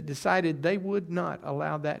that decided they would not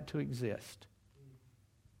allow that to exist.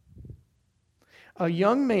 One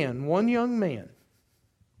young man,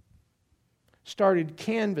 started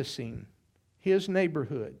canvassing his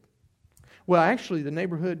neighborhood. Well, actually, the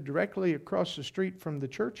neighborhood directly across the street from the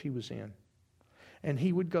church he was in. And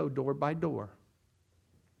he would go door by door.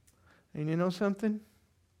 And you know something?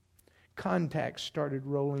 Contacts started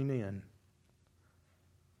rolling in.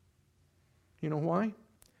 You know why?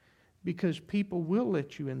 Because people will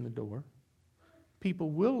let you in the door. People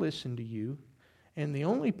will listen to you. And the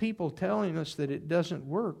only people telling us that it doesn't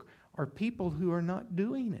work are people who are not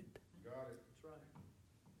doing it.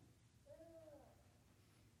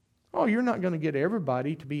 Oh, you're not going to get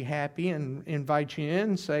everybody to be happy and invite you in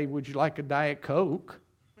and say, would you like a Diet Coke?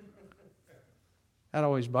 That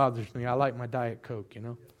always bothers me. I like my Diet Coke, you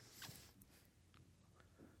know.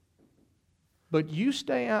 But you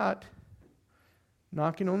stay out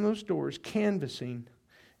knocking on those doors, canvassing,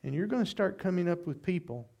 and you're going to start coming up with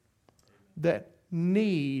people that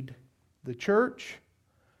need the church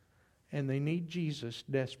and they need Jesus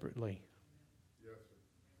desperately.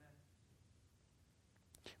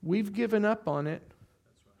 We've given up on it.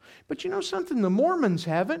 But you know something? The Mormons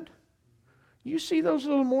haven't. You see those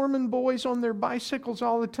little Mormon boys on their bicycles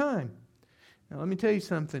all the time. Now let me tell you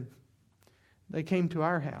something. They came to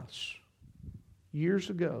our house years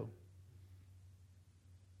ago.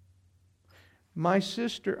 My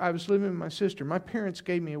sister, I was living with my sister. My parents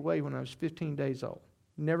gave me away when I was 15 days old.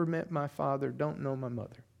 Never met my father, don't know my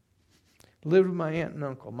mother. Lived with my aunt and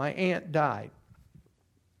uncle. My aunt died.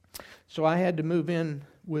 So I had to move in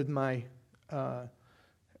with my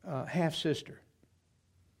half-sister.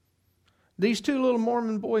 These two little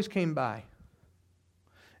Mormon boys came by.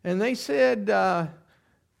 And they said,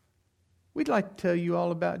 we'd like to tell you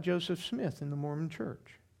all about Joseph Smith in the Mormon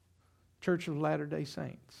Church. Church of Latter-day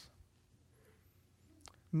Saints.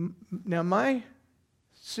 Now my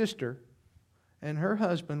sister and her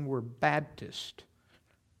husband were Baptist.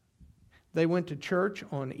 They went to church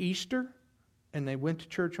on Easter and they went to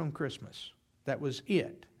church on Christmas. That was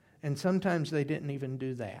it. And sometimes they didn't even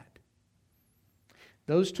do that.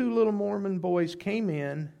 Those two little Mormon boys came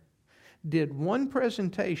in, did one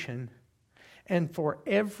presentation, and for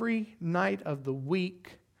every night of the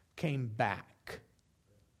week came back.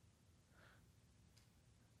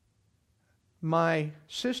 My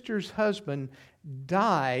sister's husband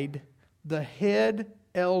died the head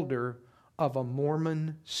elder of a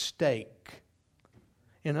Mormon stake.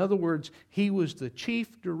 In other words, he was the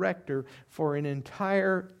chief director for an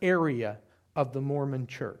entire area of the Mormon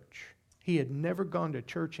church. He had never gone to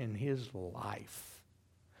church in his life.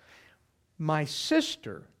 My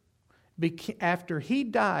sister, after he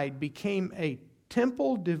died, became a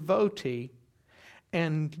temple devotee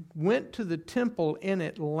and went to the temple in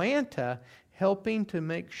Atlanta, helping to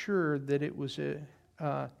make sure that it was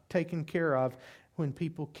taken care of when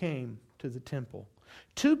people came to the temple.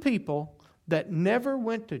 Two people that never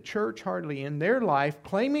went to church hardly in their life,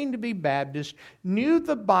 claiming to be Baptist, knew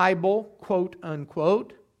the Bible, quote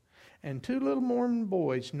unquote, and two little Mormon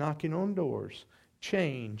boys knocking on doors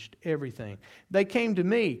changed everything. They came to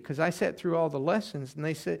me because I sat through all the lessons and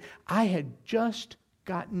they said, I had just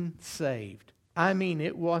gotten saved. I mean,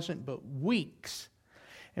 it wasn't but weeks.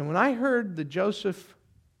 And when I heard the Joseph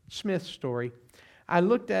Smith story, I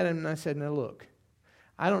looked at him and I said, now look,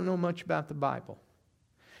 I don't know much about the Bible,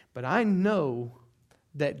 but I know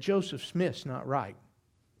that Joseph Smith's not right.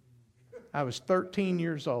 I was 13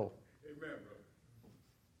 years old. Amen,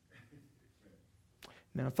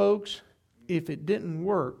 now, folks, if it didn't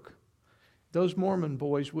work, those Mormon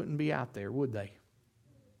boys wouldn't be out there, would they?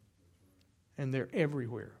 And they're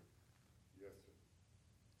everywhere. Yes,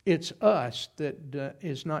 it's us that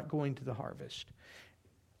is not going to the harvest.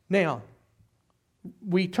 Now,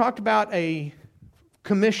 we talked about a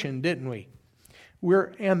commission, didn't we?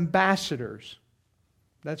 We're ambassadors.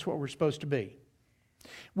 That's what we're supposed to be.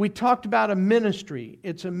 We talked about a ministry.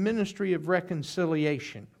 It's a ministry of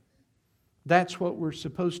reconciliation. That's what we're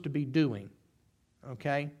supposed to be doing.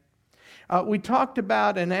 Okay? We talked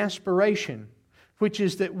about an aspiration, which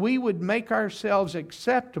is that we would make ourselves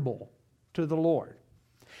acceptable to the Lord.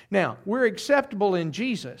 Now, we're acceptable in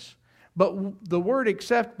Jesus, but the word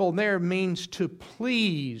acceptable there means to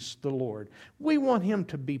please the Lord. We want Him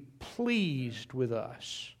to be pleased with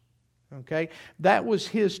us. Okay? That was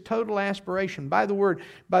His total aspiration. By the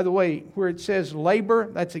way, where it says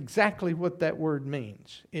labor, that's exactly what that word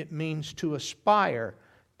means. It means to aspire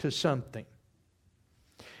to something.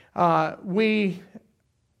 We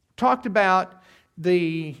talked about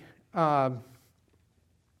the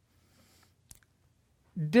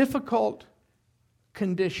difficult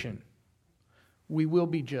condition. We will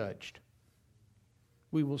be judged.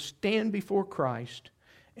 We will stand before Christ,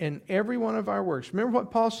 and every one of our works. Remember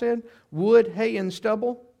what Paul said? Wood, hay, and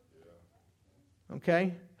stubble?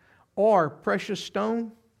 Okay? Or precious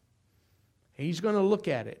stone? He's going to look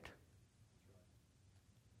at it.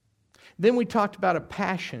 Then we talked about a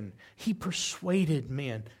passion. He persuaded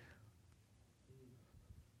men.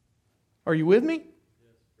 Are you with me?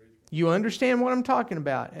 You understand what I'm talking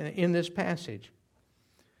about in this passage?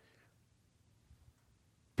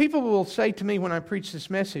 People will say to me when I preach this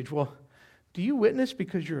message, well, do you witness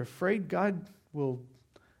because you're afraid God will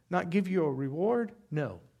not give you a reward?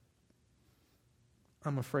 No.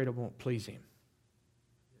 I'm afraid I won't please Him.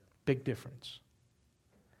 Big difference.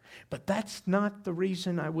 But that's not the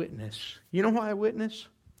reason I witness. You know why I witness?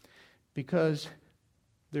 Because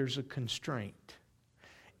there's a constraint.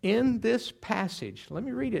 In this passage, let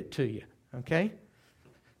me read it to you, okay?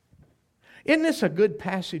 Isn't this a good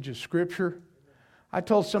passage of Scripture? I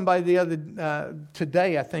told somebody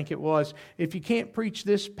today, I think it was, if you can't preach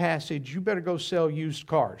this passage, you better go sell used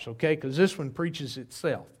cars, okay? Because this one preaches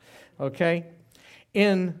itself, okay?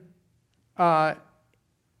 In the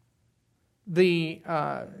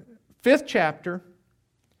 5th chapter,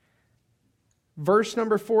 verse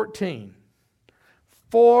number 14,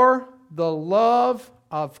 for the love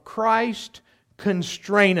of Christ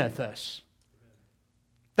constraineth us.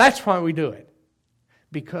 That's why we do it.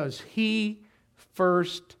 Because He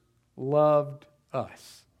first loved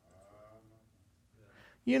us.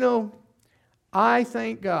 You know, I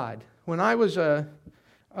thank God. When I was a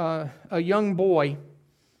young boy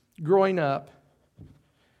growing up,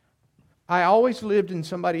 I always lived in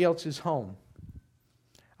somebody else's home.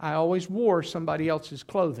 I always wore somebody else's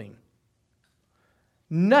clothing.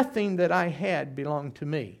 Nothing that I had belonged to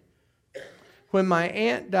me. When my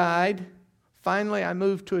aunt died, finally I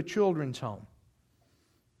moved to a children's home.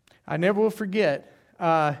 I never will forget,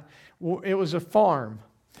 it was a farm.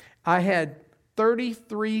 I had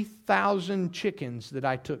 33,000 chickens that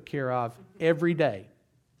I took care of every day.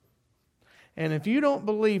 And if you don't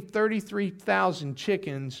believe 33,000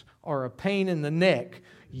 chickens are a pain in the neck,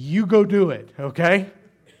 you go do it, okay?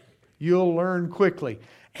 You'll learn quickly.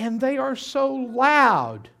 And they are so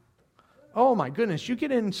loud. Oh my goodness, you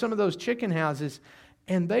get in some of those chicken houses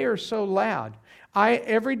and they are so loud.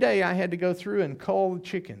 Every day I had to go through and cull the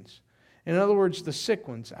chickens. In other words, the sick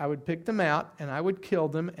ones. I would pick them out and I would kill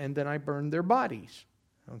them and then I burned their bodies.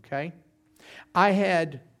 Okay? I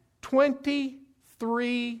had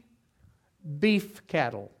 23 beef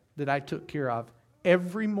cattle that I took care of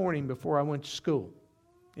every morning before I went to school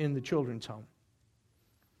in the children's home.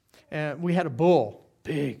 And we had a bull,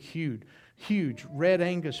 big, huge red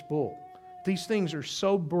Angus bull. These things are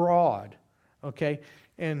so broad, okay?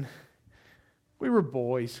 And we were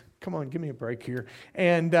boys. Come on, give me a break here.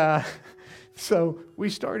 And so we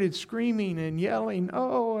started screaming and yelling,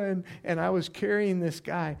 and I was carrying this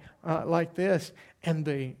guy like this. And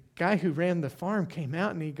the guy who ran the farm came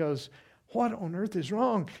out and he goes, what on earth is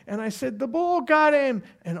wrong? And I said, the bull got him.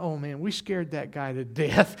 And oh man, we scared that guy to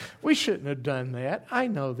death. We shouldn't have done that. I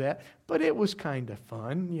know that. But it was kind of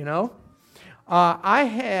fun, you know. I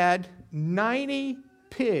had 90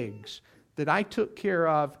 pigs that I took care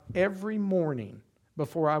of every morning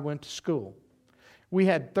before I went to school. We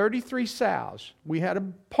had 33 sows. We had a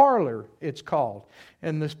parlor, it's called.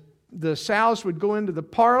 And the sows would go into the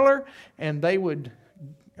parlor and they would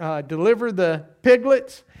deliver the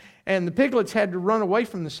piglets. And the piglets had to run away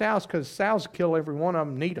from the sows because sows kill every one of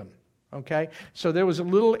them and eat them. Okay? So there was a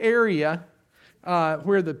little area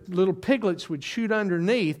where the little piglets would shoot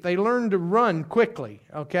underneath. They learned to run quickly.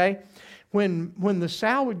 Okay? When the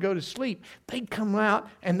sow would go to sleep, they'd come out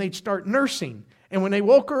and they'd start nursing. And when they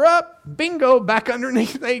woke her up, bingo, back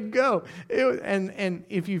underneath they'd go. And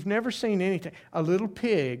if you've never seen anything, a little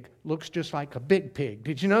pig looks just like a big pig.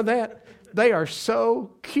 Did you know that? They are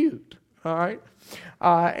so cute. All right?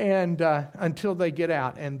 Until they get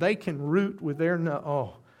out. And they can root with their nose.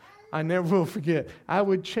 Oh, I never will forget. I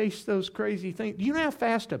would chase those crazy things. Do you know how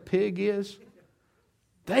fast a pig is?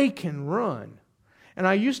 They can run. And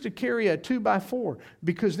I used to carry a 2x4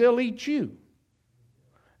 because they'll eat you.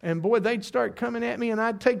 And boy, they'd start coming at me and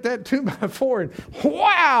I'd take that 2x4 and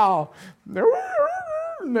wow!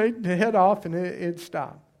 And they'd head off and it'd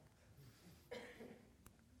stop.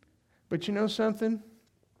 But you know something?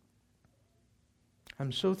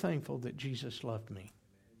 I'm so thankful that Jesus loved me.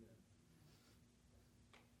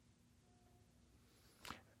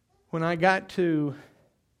 When I got to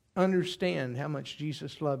understand how much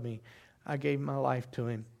Jesus loved me, I gave my life to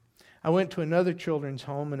Him. I went to another children's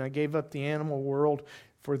home and I gave up the animal world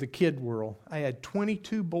for the kid world. I had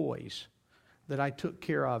 22 boys that I took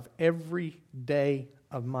care of every day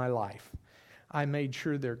of my life. I made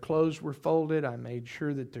sure their clothes were folded. I made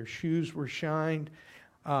sure that their shoes were shined.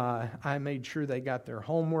 I made sure they got their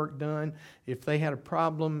homework done. If they had a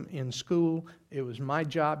problem in school, it was my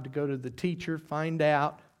job to go to the teacher, find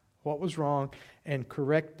out what was wrong, and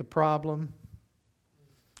correct the problem.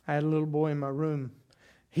 I had a little boy in my room.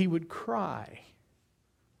 He would cry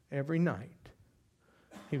every night.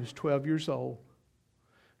 He was 12 years old.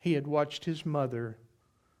 He had watched his mother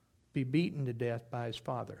be beaten to death by his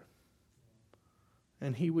father.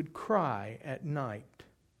 And he would cry at night.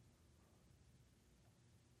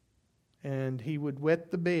 And he would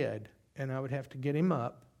wet the bed, and I would have to get him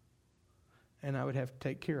up, and I would have to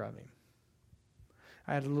take care of him.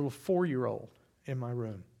 I had a little 4-year-old in my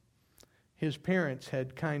room. His parents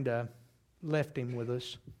had kind of left him with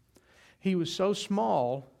us. He was so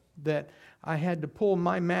small that I had to pull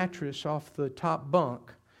my mattress off the top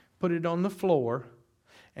bunk, put it on the floor,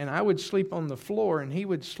 and I would sleep on the floor and he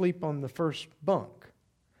would sleep on the first bunk,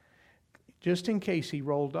 just in case he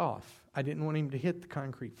rolled off. I didn't want him to hit the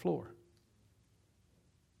concrete floor.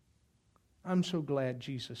 I'm so glad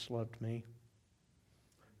Jesus loved me.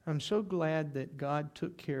 I'm so glad that God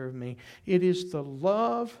took care of me. It is the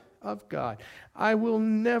love of God. I will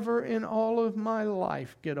never in all of my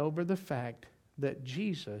life get over the fact that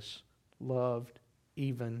Jesus loved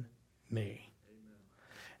even me. Amen.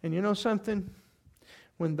 And you know something?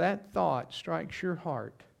 When that thought strikes your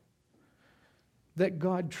heart, that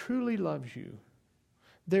God truly loves you,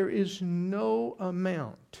 there is no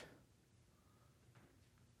amount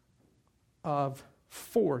of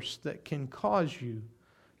force that can cause you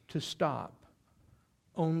to stop.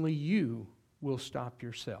 Only you will stop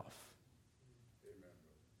yourself. Amen.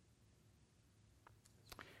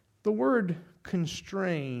 The word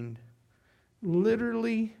constrained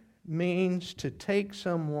literally means to take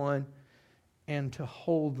someone and to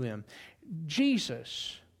hold them.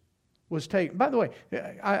 Jesus was taken. By the way,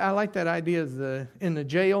 I like that idea of in the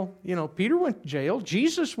jail. You know, Peter went to jail.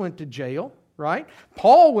 Jesus went to jail, right?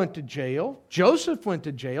 Paul went to jail. Joseph went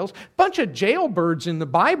to jails. Bunch of jailbirds in the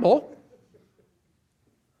Bible.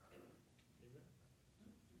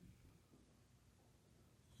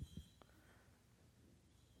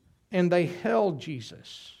 And they held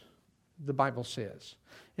Jesus, the Bible says.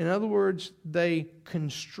 In other words, they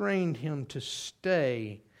constrained him to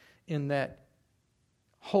stay in that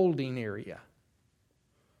holding area.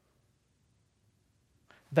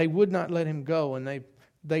 They would not let him go, and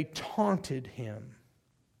they taunted him.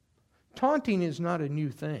 Taunting is not a new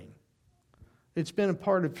thing. It's been a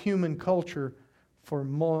part of human culture for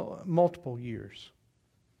multiple years.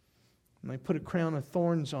 And they put a crown of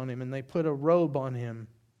thorns on him, and they put a robe on him.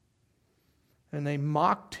 And they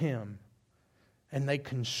mocked him, and they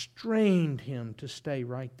constrained him to stay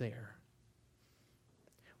right there.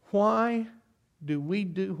 Why do we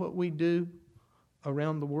do what we do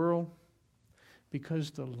around the world?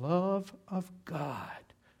 Because the love of God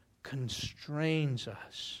constrains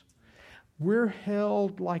us. We're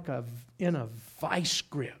held like in a vice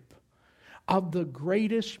grip of the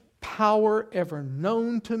greatest power ever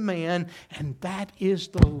known to man, and that is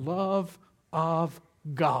the love of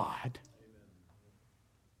God.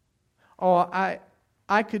 Oh,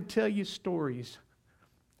 I could tell you stories.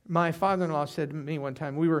 My father-in-law said to me one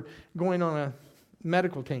time, we were going on a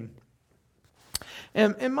medical team.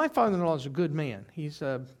 And my father-in-law is a good man. He's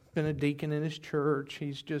been a deacon in his church.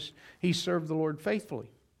 He served the Lord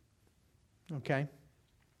faithfully. Okay?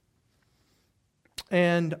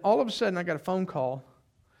 And all of a sudden I got a phone call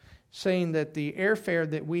saying that the airfare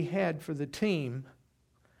that we had for the team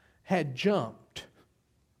had jumped.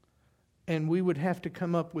 And we would have to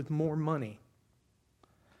come up with more money.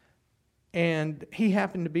 And he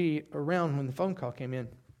happened to be around when the phone call came in.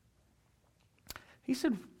 He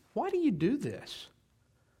said, "Why do you do this?"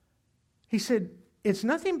 He said, "It's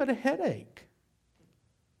nothing but a headache."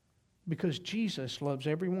 Because Jesus loves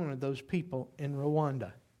every one of those people in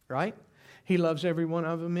Rwanda, right? He loves every one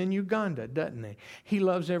of them in Uganda, doesn't he? He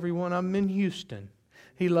loves every one of them in Houston.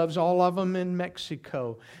 He loves all of them in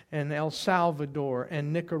Mexico and El Salvador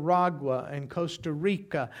and Nicaragua and Costa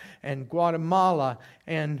Rica and Guatemala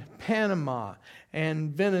and Panama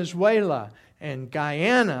and Venezuela and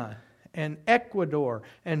Guyana and Ecuador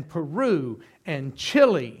and Peru and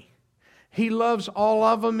Chile. He loves all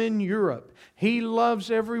of them in Europe. He loves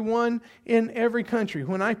everyone in every country.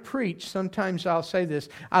 When I preach, sometimes I'll say this.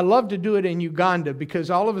 I love to do it in Uganda because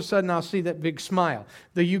all of a sudden I'll see that big smile.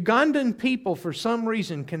 The Ugandan people, for some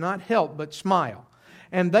reason, cannot help but smile.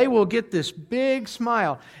 And they will get this big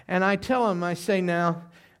smile. And I tell them, I say, now,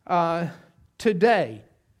 today,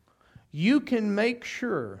 you can make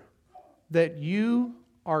sure that you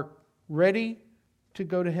are ready to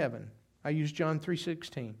go to heaven. I use John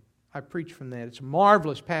 3:16. I preach from that. It's a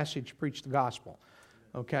marvelous passage to preach the gospel.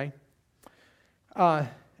 Okay?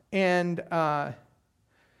 And I'll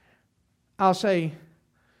say,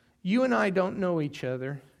 you and I don't know each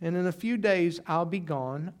other, and in a few days I'll be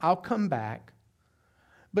gone. I'll come back.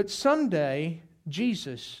 But someday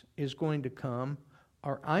Jesus is going to come,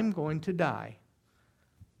 or I'm going to die.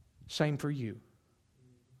 Same for you.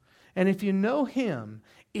 And if you know Him,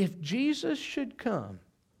 If Jesus should come,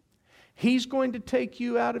 He's going to take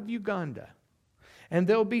you out of Uganda. And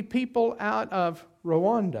there'll be people out of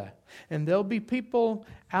Rwanda. And there'll be people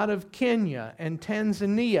out of Kenya and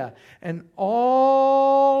Tanzania and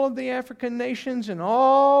all of the African nations and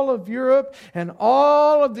all of Europe and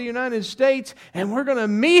all of the United States. And we're going to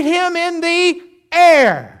meet Him in the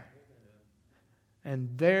air. And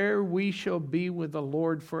there we shall be with the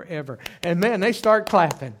Lord forever. And man, they start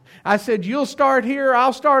clapping. I said, you'll start here,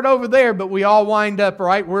 I'll start over there, but we all wind up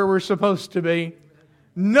right where we're supposed to be.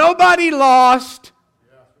 Nobody lost.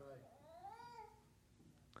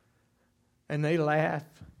 And they laugh.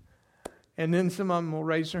 And then some of them will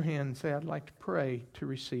raise their hand and say, I'd like to pray to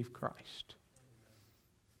receive Christ.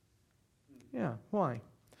 Yeah, why?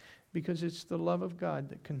 Because it's the love of God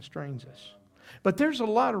that constrains us. But there's a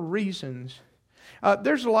lot of reasons.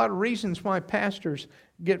 There's a lot of reasons why pastors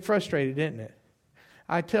get frustrated, isn't it?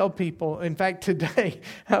 I tell people, in fact, today,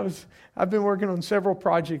 I've been working on several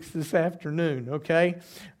projects this afternoon, okay?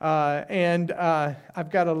 And I've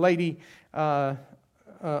got a lady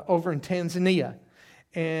over in Tanzania,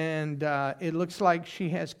 and it looks like she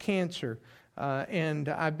has cancer. And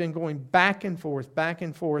I've been going back and forth.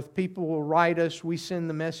 People will write us. We send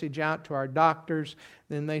the message out to our doctors.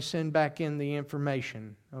 Then they send back in the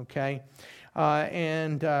information, okay?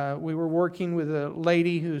 And we were working with a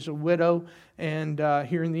lady who's a widow and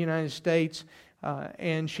here in the United States,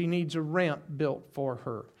 and she needs a ramp built for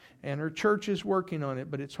her. And her church is working on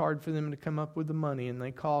it, but it's hard for them to come up with the money. And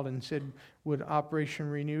they called and said, would Operation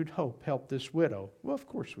Renewed Hope help this widow? Well, of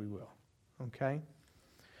course we will, okay?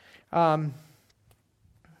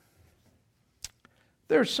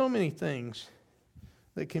 There are so many things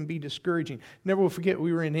that can be discouraging. Never will forget,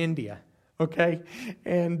 we were in India, okay?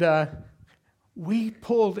 And we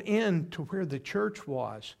pulled in to where the church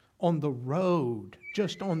was, on the road,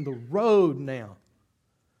 just on the road now.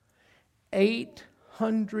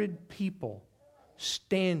 800 people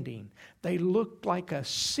standing. They looked like a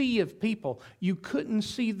sea of people. You couldn't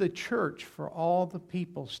see the church for all the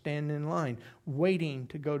people standing in line, waiting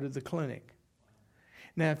to go to the clinic.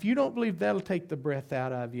 Now, if you don't believe that'll take the breath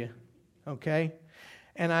out of you, okay?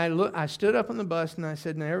 And I stood up on the bus and I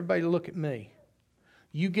said, now everybody look at me.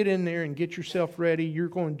 You get in there and get yourself ready. You're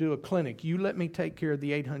going to do a clinic. You let me take care of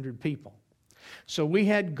the 800 people. So we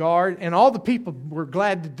had guard, and all the people were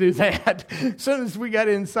glad to do that. As soon as we got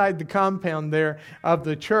inside the compound there of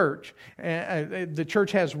the church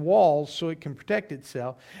has walls so it can protect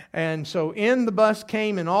itself. And so in the bus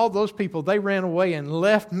came, and all those people, they ran away and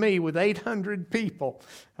left me with 800 people.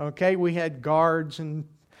 Okay, we had guards, and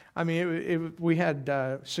we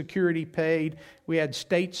had security paid. We had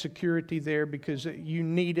state security there because you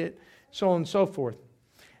need it, so on and so forth.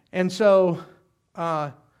 And so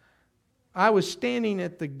I was standing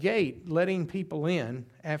at the gate letting people in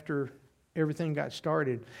after everything got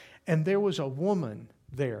started, and there was a woman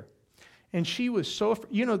there. And she was so,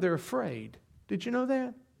 they're afraid. Did you know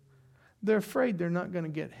that? They're afraid they're not going to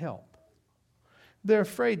get help. They're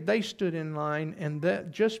afraid. They stood in line, and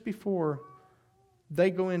that just before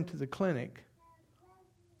they go into the clinic,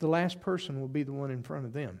 the last person will be the one in front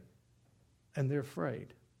of them. And they're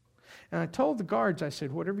afraid. And I told the guards, I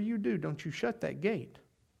said, whatever you do, don't you shut that gate.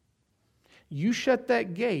 You shut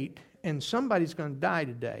that gate, and somebody's going to die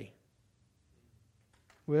today.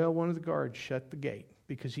 Well, one of the guards shut the gate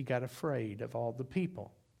because he got afraid of all the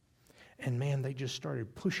people. And man, they just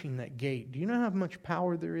started pushing that gate. Do you know how much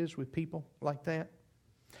power there is with people like that?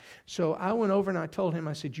 So I went over and I told him,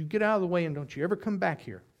 I said, you get out of the way and don't you ever come back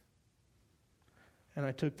here. And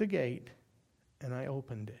I took the gate and I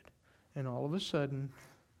opened it. And all of a sudden,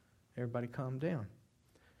 everybody calmed down.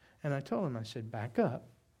 And I told him, I said, back up.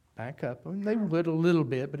 Back up. I mean, they would a little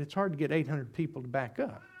bit, but it's hard to get 800 people to back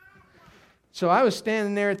up. So I was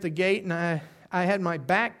standing there at the gate, and I had my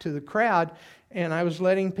back to the crowd, and I was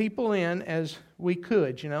letting people in as we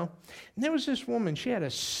could, And there was this woman, she had a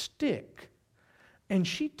stick, and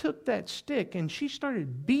she took that stick, and she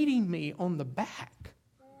started beating me on the back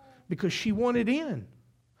because she wanted in.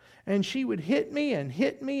 And she would hit me and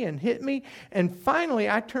hit me and hit me, and finally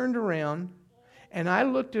I turned around, and I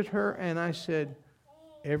looked at her, and I said,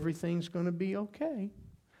 everything's going to be okay.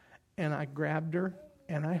 And I grabbed her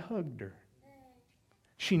and I hugged her.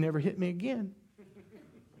 She never hit me again.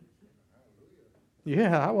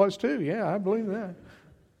 Yeah, I was too. Yeah, I believe that.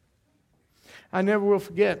 I never will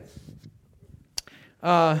forget.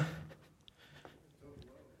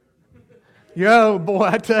 Yo, boy,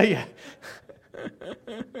 I tell you.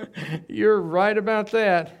 You're right about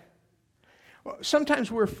that.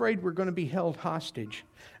 Sometimes we're afraid we're going to be held hostage.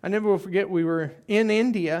 I never will forget, we were in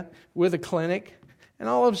India with a clinic, And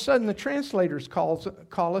all of a sudden, the translators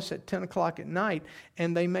call us at 10 o'clock at night,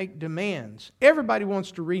 and they make demands. Everybody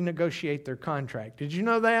wants to renegotiate their contract. Did you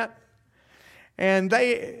know that? And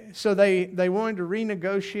they wanted to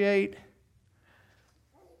renegotiate.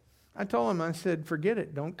 I told them, I said, forget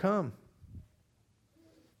it, don't come.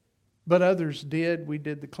 But others did. We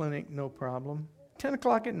did the clinic, no problem. 10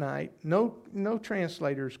 o'clock at night, no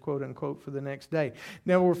translators, quote unquote, for the next day.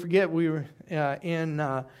 Never will forget, we were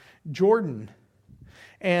in Jordan.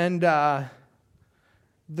 And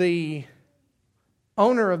the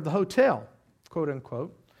owner of the hotel, quote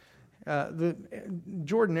unquote,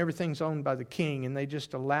 Jordan, everything's owned by the king, and they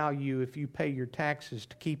just allow you, if you pay your taxes,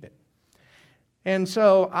 to keep it. And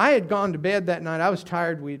so I had gone to bed that night. I was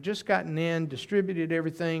tired. We had just gotten in, distributed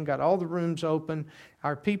everything, got all the rooms open.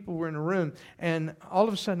 Our people were in a room. And all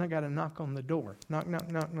of a sudden, I got a knock on the door. Knock,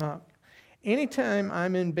 knock, knock, knock. Anytime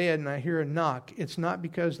I'm in bed and I hear a knock, it's not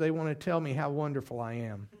because they want to tell me how wonderful I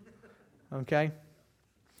am. Okay?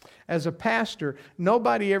 As a pastor,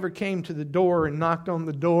 nobody ever came to the door and knocked on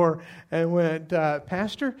the door and went,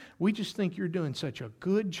 Pastor, we just think you're doing such a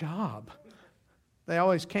good job. They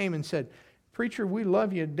always came and said, Preacher, we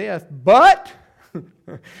love you to death, but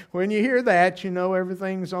when you hear that, you know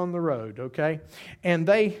everything's on the road, okay? And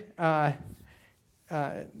they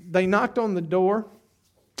knocked on the door,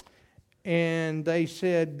 and they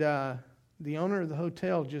said, the owner of the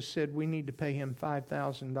hotel just said, we need to pay him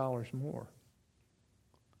 $5,000 more.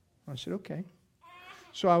 I said, okay.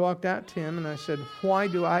 So I walked out to him, and I said, why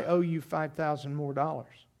do I owe you $5,000 more?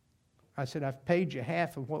 I said, I've paid you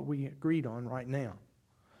half of what we agreed on right now.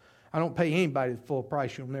 I don't pay anybody the full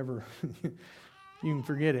price. You'll never, you can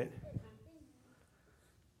forget it.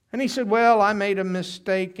 And he said, well, I made a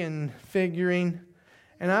mistake in figuring.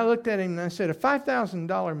 And I looked at him and I said, a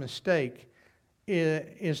 $5,000 mistake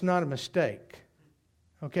is not a mistake.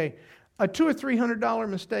 Okay? A $200 or $300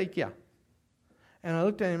 mistake, yeah. And I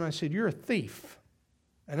looked at him and I said, you're a thief.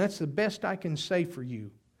 And that's the best I can say for you.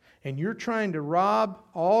 And you're trying to rob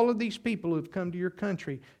all of these people who've come to your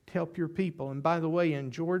country to help your people. And by the way,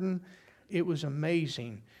 in Jordan, it was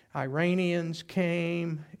amazing. Iranians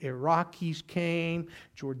came, Iraqis came,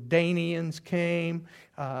 Jordanians came,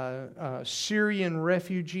 Syrian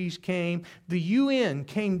refugees came. The UN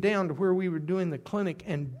came down to where we were doing the clinic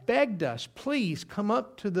and begged us, please come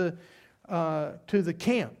up to the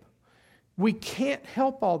camp. We can't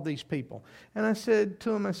help all these people. And I said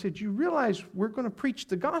to him, I said, you realize we're going to preach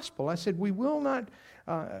the gospel. I said, we will not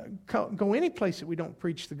go any place that we don't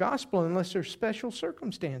preach the gospel unless there's special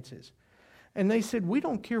circumstances. And they said, we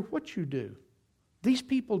don't care what you do. These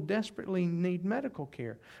people desperately need medical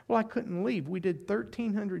care. Well, I couldn't leave. We did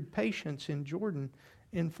 1,300 patients in Jordan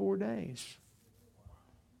in 4 days.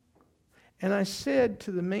 And I said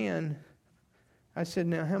to the man, I said,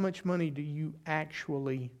 now how much money do you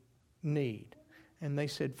actually need? And they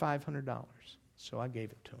said $500. So I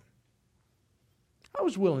gave it to him. I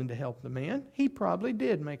was willing to help the man. He probably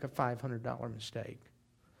did make a $500 mistake.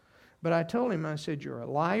 But I told him, I said, you're a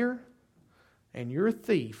liar and you're a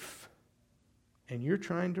thief and you're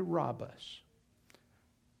trying to rob us.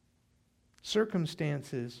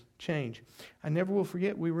 Circumstances change. I never will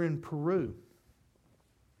forget, we were in Peru.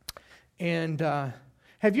 And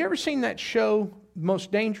have you ever seen that show,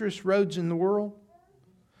 Most Dangerous Roads in the World?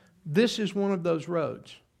 This is one of those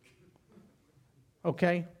roads.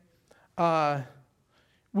 Okay?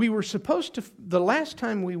 We were supposed to, the last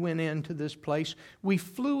time we went into this place, we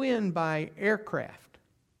flew in by aircraft.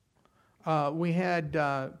 We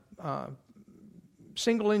had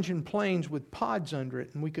single-engine planes with pods under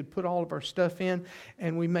it, and we could put all of our stuff in,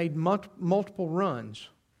 and we made multiple runs.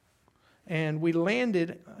 And we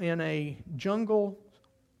landed in a jungle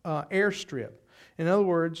airstrip. In other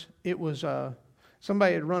words, it was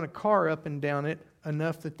somebody had run a car up and down it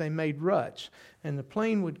enough that they made ruts. And the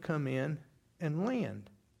plane would come in and land.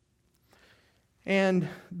 And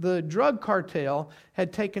the drug cartel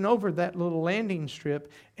had taken over that little landing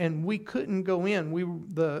strip, and we couldn't go in.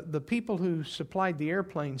 The people who supplied the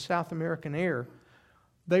airplane, South American Air,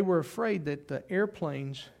 they were afraid that the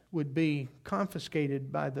airplanes would be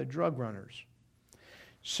confiscated by the drug runners.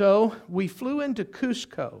 So we flew into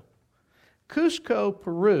Cusco. Cusco,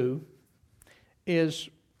 Peru, is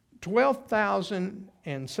 12,000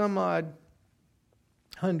 and some odd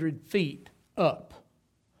hundred feet up.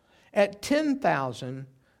 At 10,000,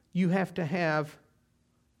 you have to have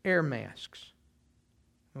air masks.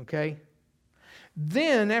 Okay?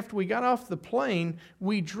 Then, after we got off the plane,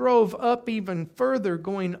 we drove up even further,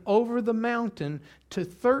 going over the mountain to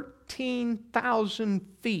 13,000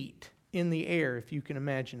 feet in the air, if you can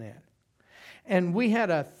imagine that. And we had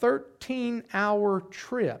a 13-hour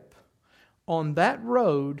trip on that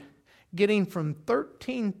road getting from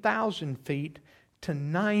 13,000 feet to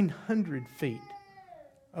 900 feet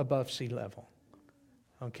above sea level.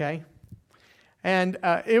 Okay? And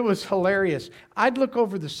it was hilarious. I'd look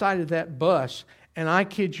over the side of that bus, and I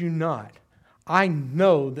kid you not, I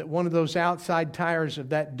know that one of those outside tires of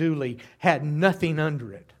that dually had nothing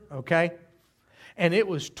under it. Okay? And it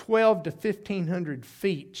was 12 to 1,500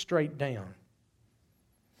 feet straight down.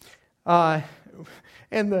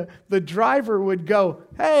 And the driver would go,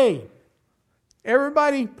 "Hey,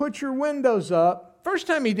 everybody put your windows up." First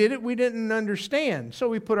time he did it, we didn't understand, so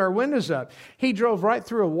we put our windows up. He drove right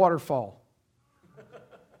through a waterfall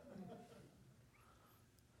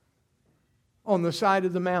on the side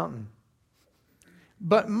of the mountain.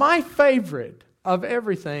 But my favorite of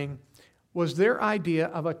everything was their idea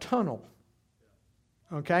of a tunnel.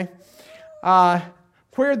 Okay?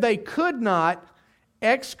 Where they could not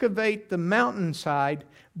excavate the mountainside,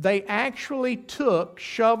 they actually took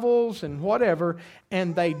shovels and whatever,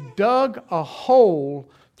 and they dug a hole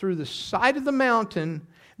through the side of the mountain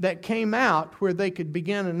that came out where they could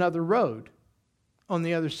begin another road on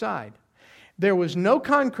the other side. There was no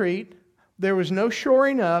concrete, there was no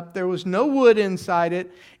shoring up, there was no wood inside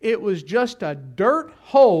it. It was just a dirt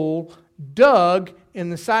hole dug in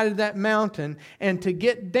the side of that mountain, and to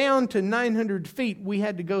get down to 900 feet, we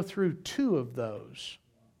had to go through 2 of those.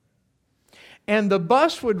 And the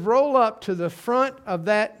bus would roll up to the front of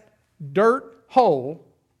that dirt hole,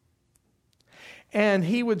 and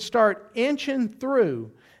he would start inching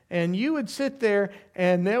through, and you would sit there,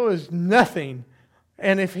 and there was nothing.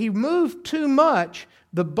 And if he moved too much,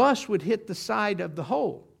 the bus would hit the side of the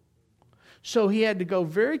hole. So he had to go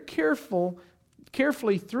very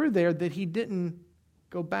carefully through there that he didn't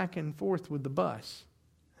go back and forth with the bus.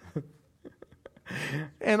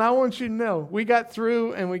 And I want you to know, we got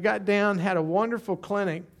through and we got down, had a wonderful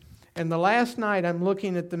clinic. And the last night I'm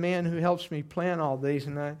looking at the man who helps me plan all these,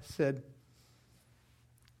 and I said,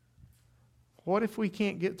 "What if we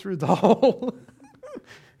can't get through the hole?"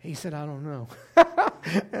 He said, "I don't know."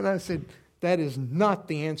 And I said, "That is not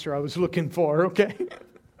the answer I was looking for, okay?"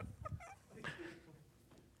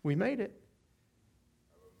 We made it.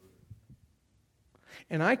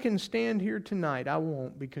 And I can stand here tonight. I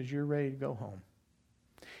won't, because you're ready to go home.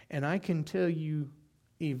 And I can tell you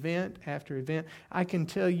event after event. I can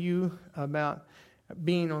tell you about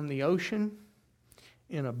being on the ocean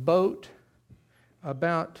in a boat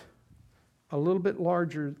about a little bit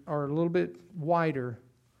larger or a little bit wider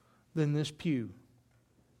than this pew.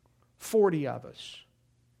 40 of us.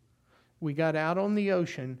 We got out on the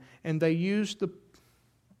ocean, and they used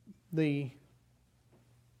the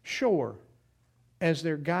shore as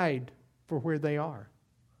their guide for where they are.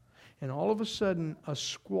 And all of a sudden, a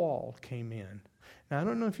squall came in. Now, I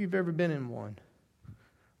don't know if you've ever been in one.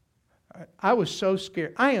 I was so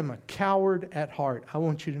scared. I am a coward at heart. I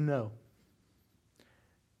want you to know.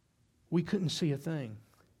 We couldn't see a thing.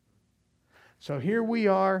 So here we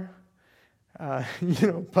are,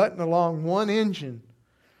 putting along one engine.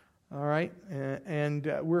 All right? And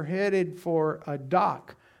we're headed for a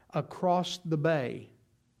dock across the bay.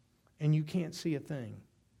 And you can't see a thing.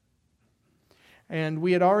 And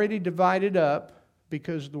we had already divided up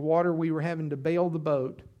because the water, we were having to bail the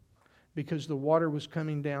boat because the water was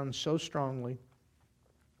coming down so strongly.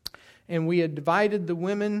 And we had divided the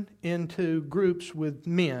women into groups with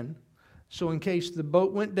men. So in case the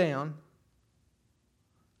boat went down,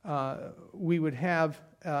 we would have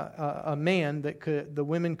a man that the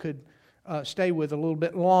women could stay with a little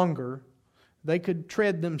bit longer. They could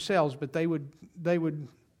tread themselves, but they would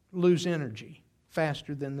lose energy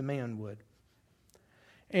faster than the man would.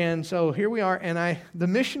 And so here we are, and the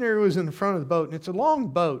missionary was in the front of the boat, and it's a long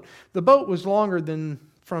boat. The boat was longer than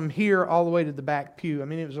from here all the way to the back pew. I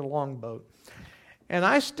mean, it was a long boat. And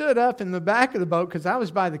I stood up in the back of the boat because I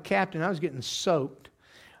was by the captain. I was getting soaked.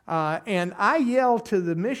 And I yelled to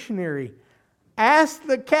the missionary, "Ask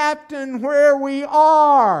the captain where we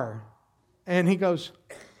are." And he goes,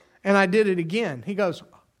 and I did it again. He goes,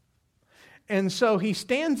 and so he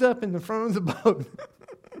stands up in the front of the boat.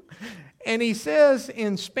 And he says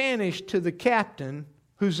in Spanish to the captain,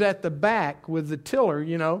 who's at the back with the tiller,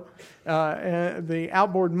 the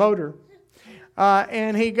outboard motor.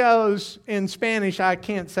 And he goes in Spanish, I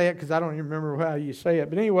can't say it because I don't even remember how you say it.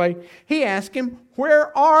 But anyway, he asked him,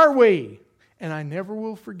 "Where are we?" And I never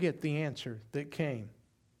will forget the answer that came.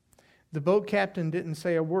 The boat captain didn't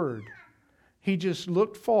say a word. He just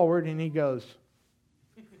looked forward and he goes,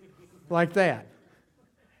 like that.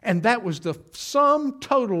 And that was the sum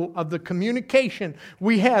total of the communication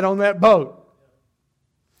we had on that boat.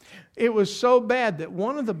 It was so bad that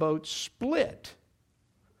one of the boats split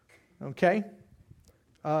okay?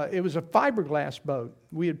 It was a fiberglass boat.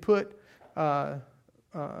 We had put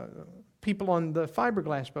people on the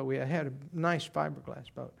fiberglass boat. We had a nice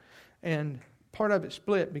fiberglass boat. And part of it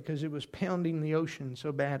split because it was pounding the ocean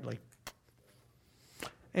so badly.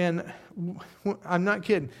 And I'm not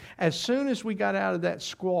kidding. As soon as we got out of that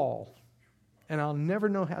squall, and I'll never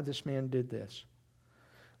know how this man did this,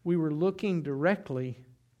 we were looking directly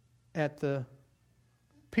at the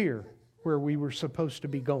pier where we were supposed to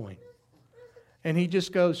be going. And he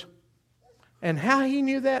just goes, and how he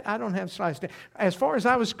knew that, I don't have slides. As far as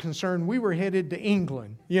I was concerned, we were headed to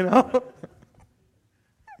England, you know.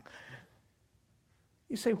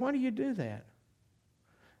 You say, why do you do that?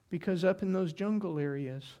 Because up in those jungle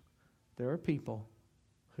areas, there are people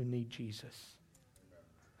who need Jesus.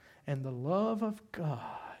 And the love of God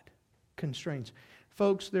constrains.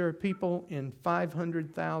 Folks, there are people in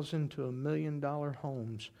 $500,000 to $1 million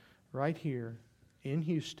homes right here in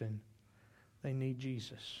Houston. They need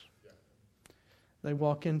Jesus. They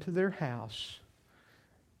walk into their house,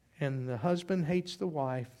 and the husband hates the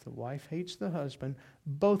wife hates the husband.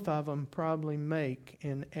 Both of them probably make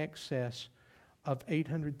in excess of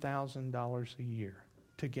 $800,000 a year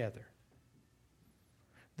together.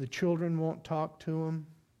 The children won't talk to them.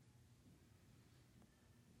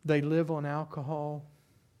 They live on alcohol.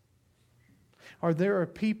 Or there are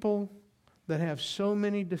people that have so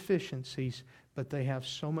many deficiencies, but they have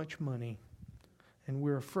so much money. And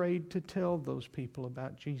we're afraid to tell those people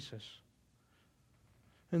about Jesus.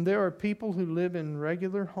 And there are people who live in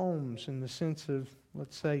regular homes in the sense of,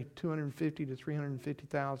 let's say, $250,000 to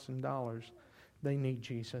 $350,000. They need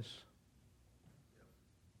Jesus.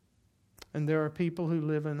 And there are people who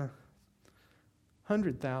live in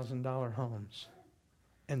 $100,000 homes,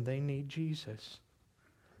 and they need Jesus.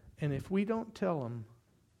 And if we don't tell them,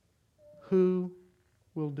 who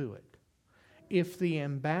will do it? If the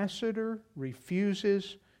ambassador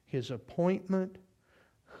refuses his appointment,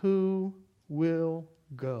 who will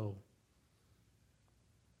go?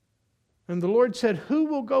 And the Lord said, who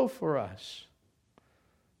will go for us?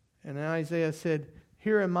 And Isaiah said,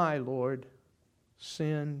 here am I, Lord,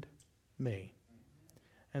 send me.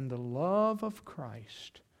 And the love of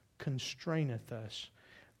Christ constraineth us,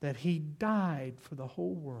 that He died for the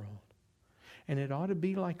whole world. And it ought to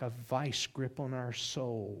be like a vice grip on our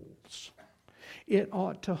souls. It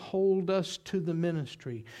ought to hold us to the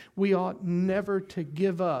ministry. We ought never to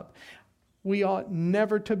give up. We ought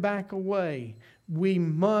never to back away. We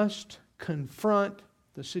must confront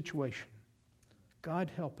the situation.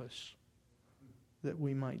 God help us that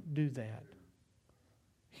we might do that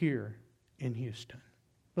here in Houston.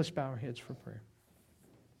 Let's bow our heads for prayer.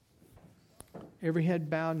 Every head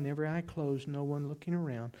bowed and every eye closed, no one looking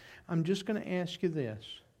around. I'm just going to ask you this.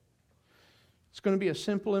 It's going to be a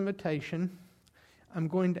simple invitation. I'm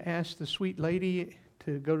going to ask the sweet lady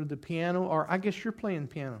to go to the piano, or I guess you're playing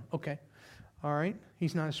piano. Okay. All right.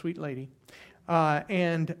 He's not a sweet lady.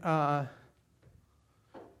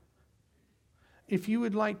 If you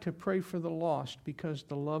would like to pray for the lost because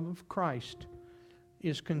the love of Christ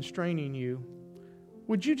is constraining you,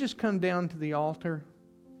 would you just come down to the altar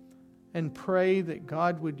and pray that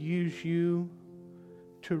God would use you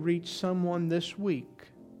to reach someone this week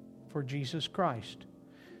for Jesus Christ?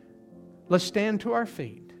 Let's stand to our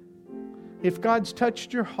feet. If God's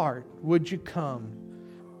touched your heart, would you come?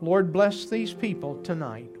 Lord, bless these people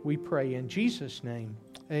tonight. We pray in Jesus' name.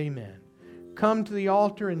 Amen. Come to the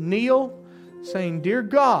altar and kneel, saying, Dear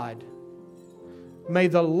God, may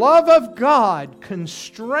the love of God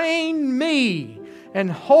constrain me and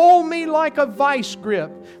hold me like a vice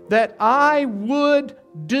grip that I would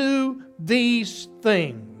do these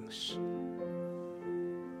things.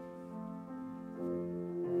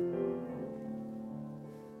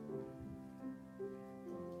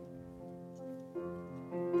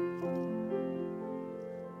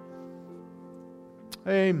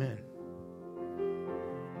 Amen.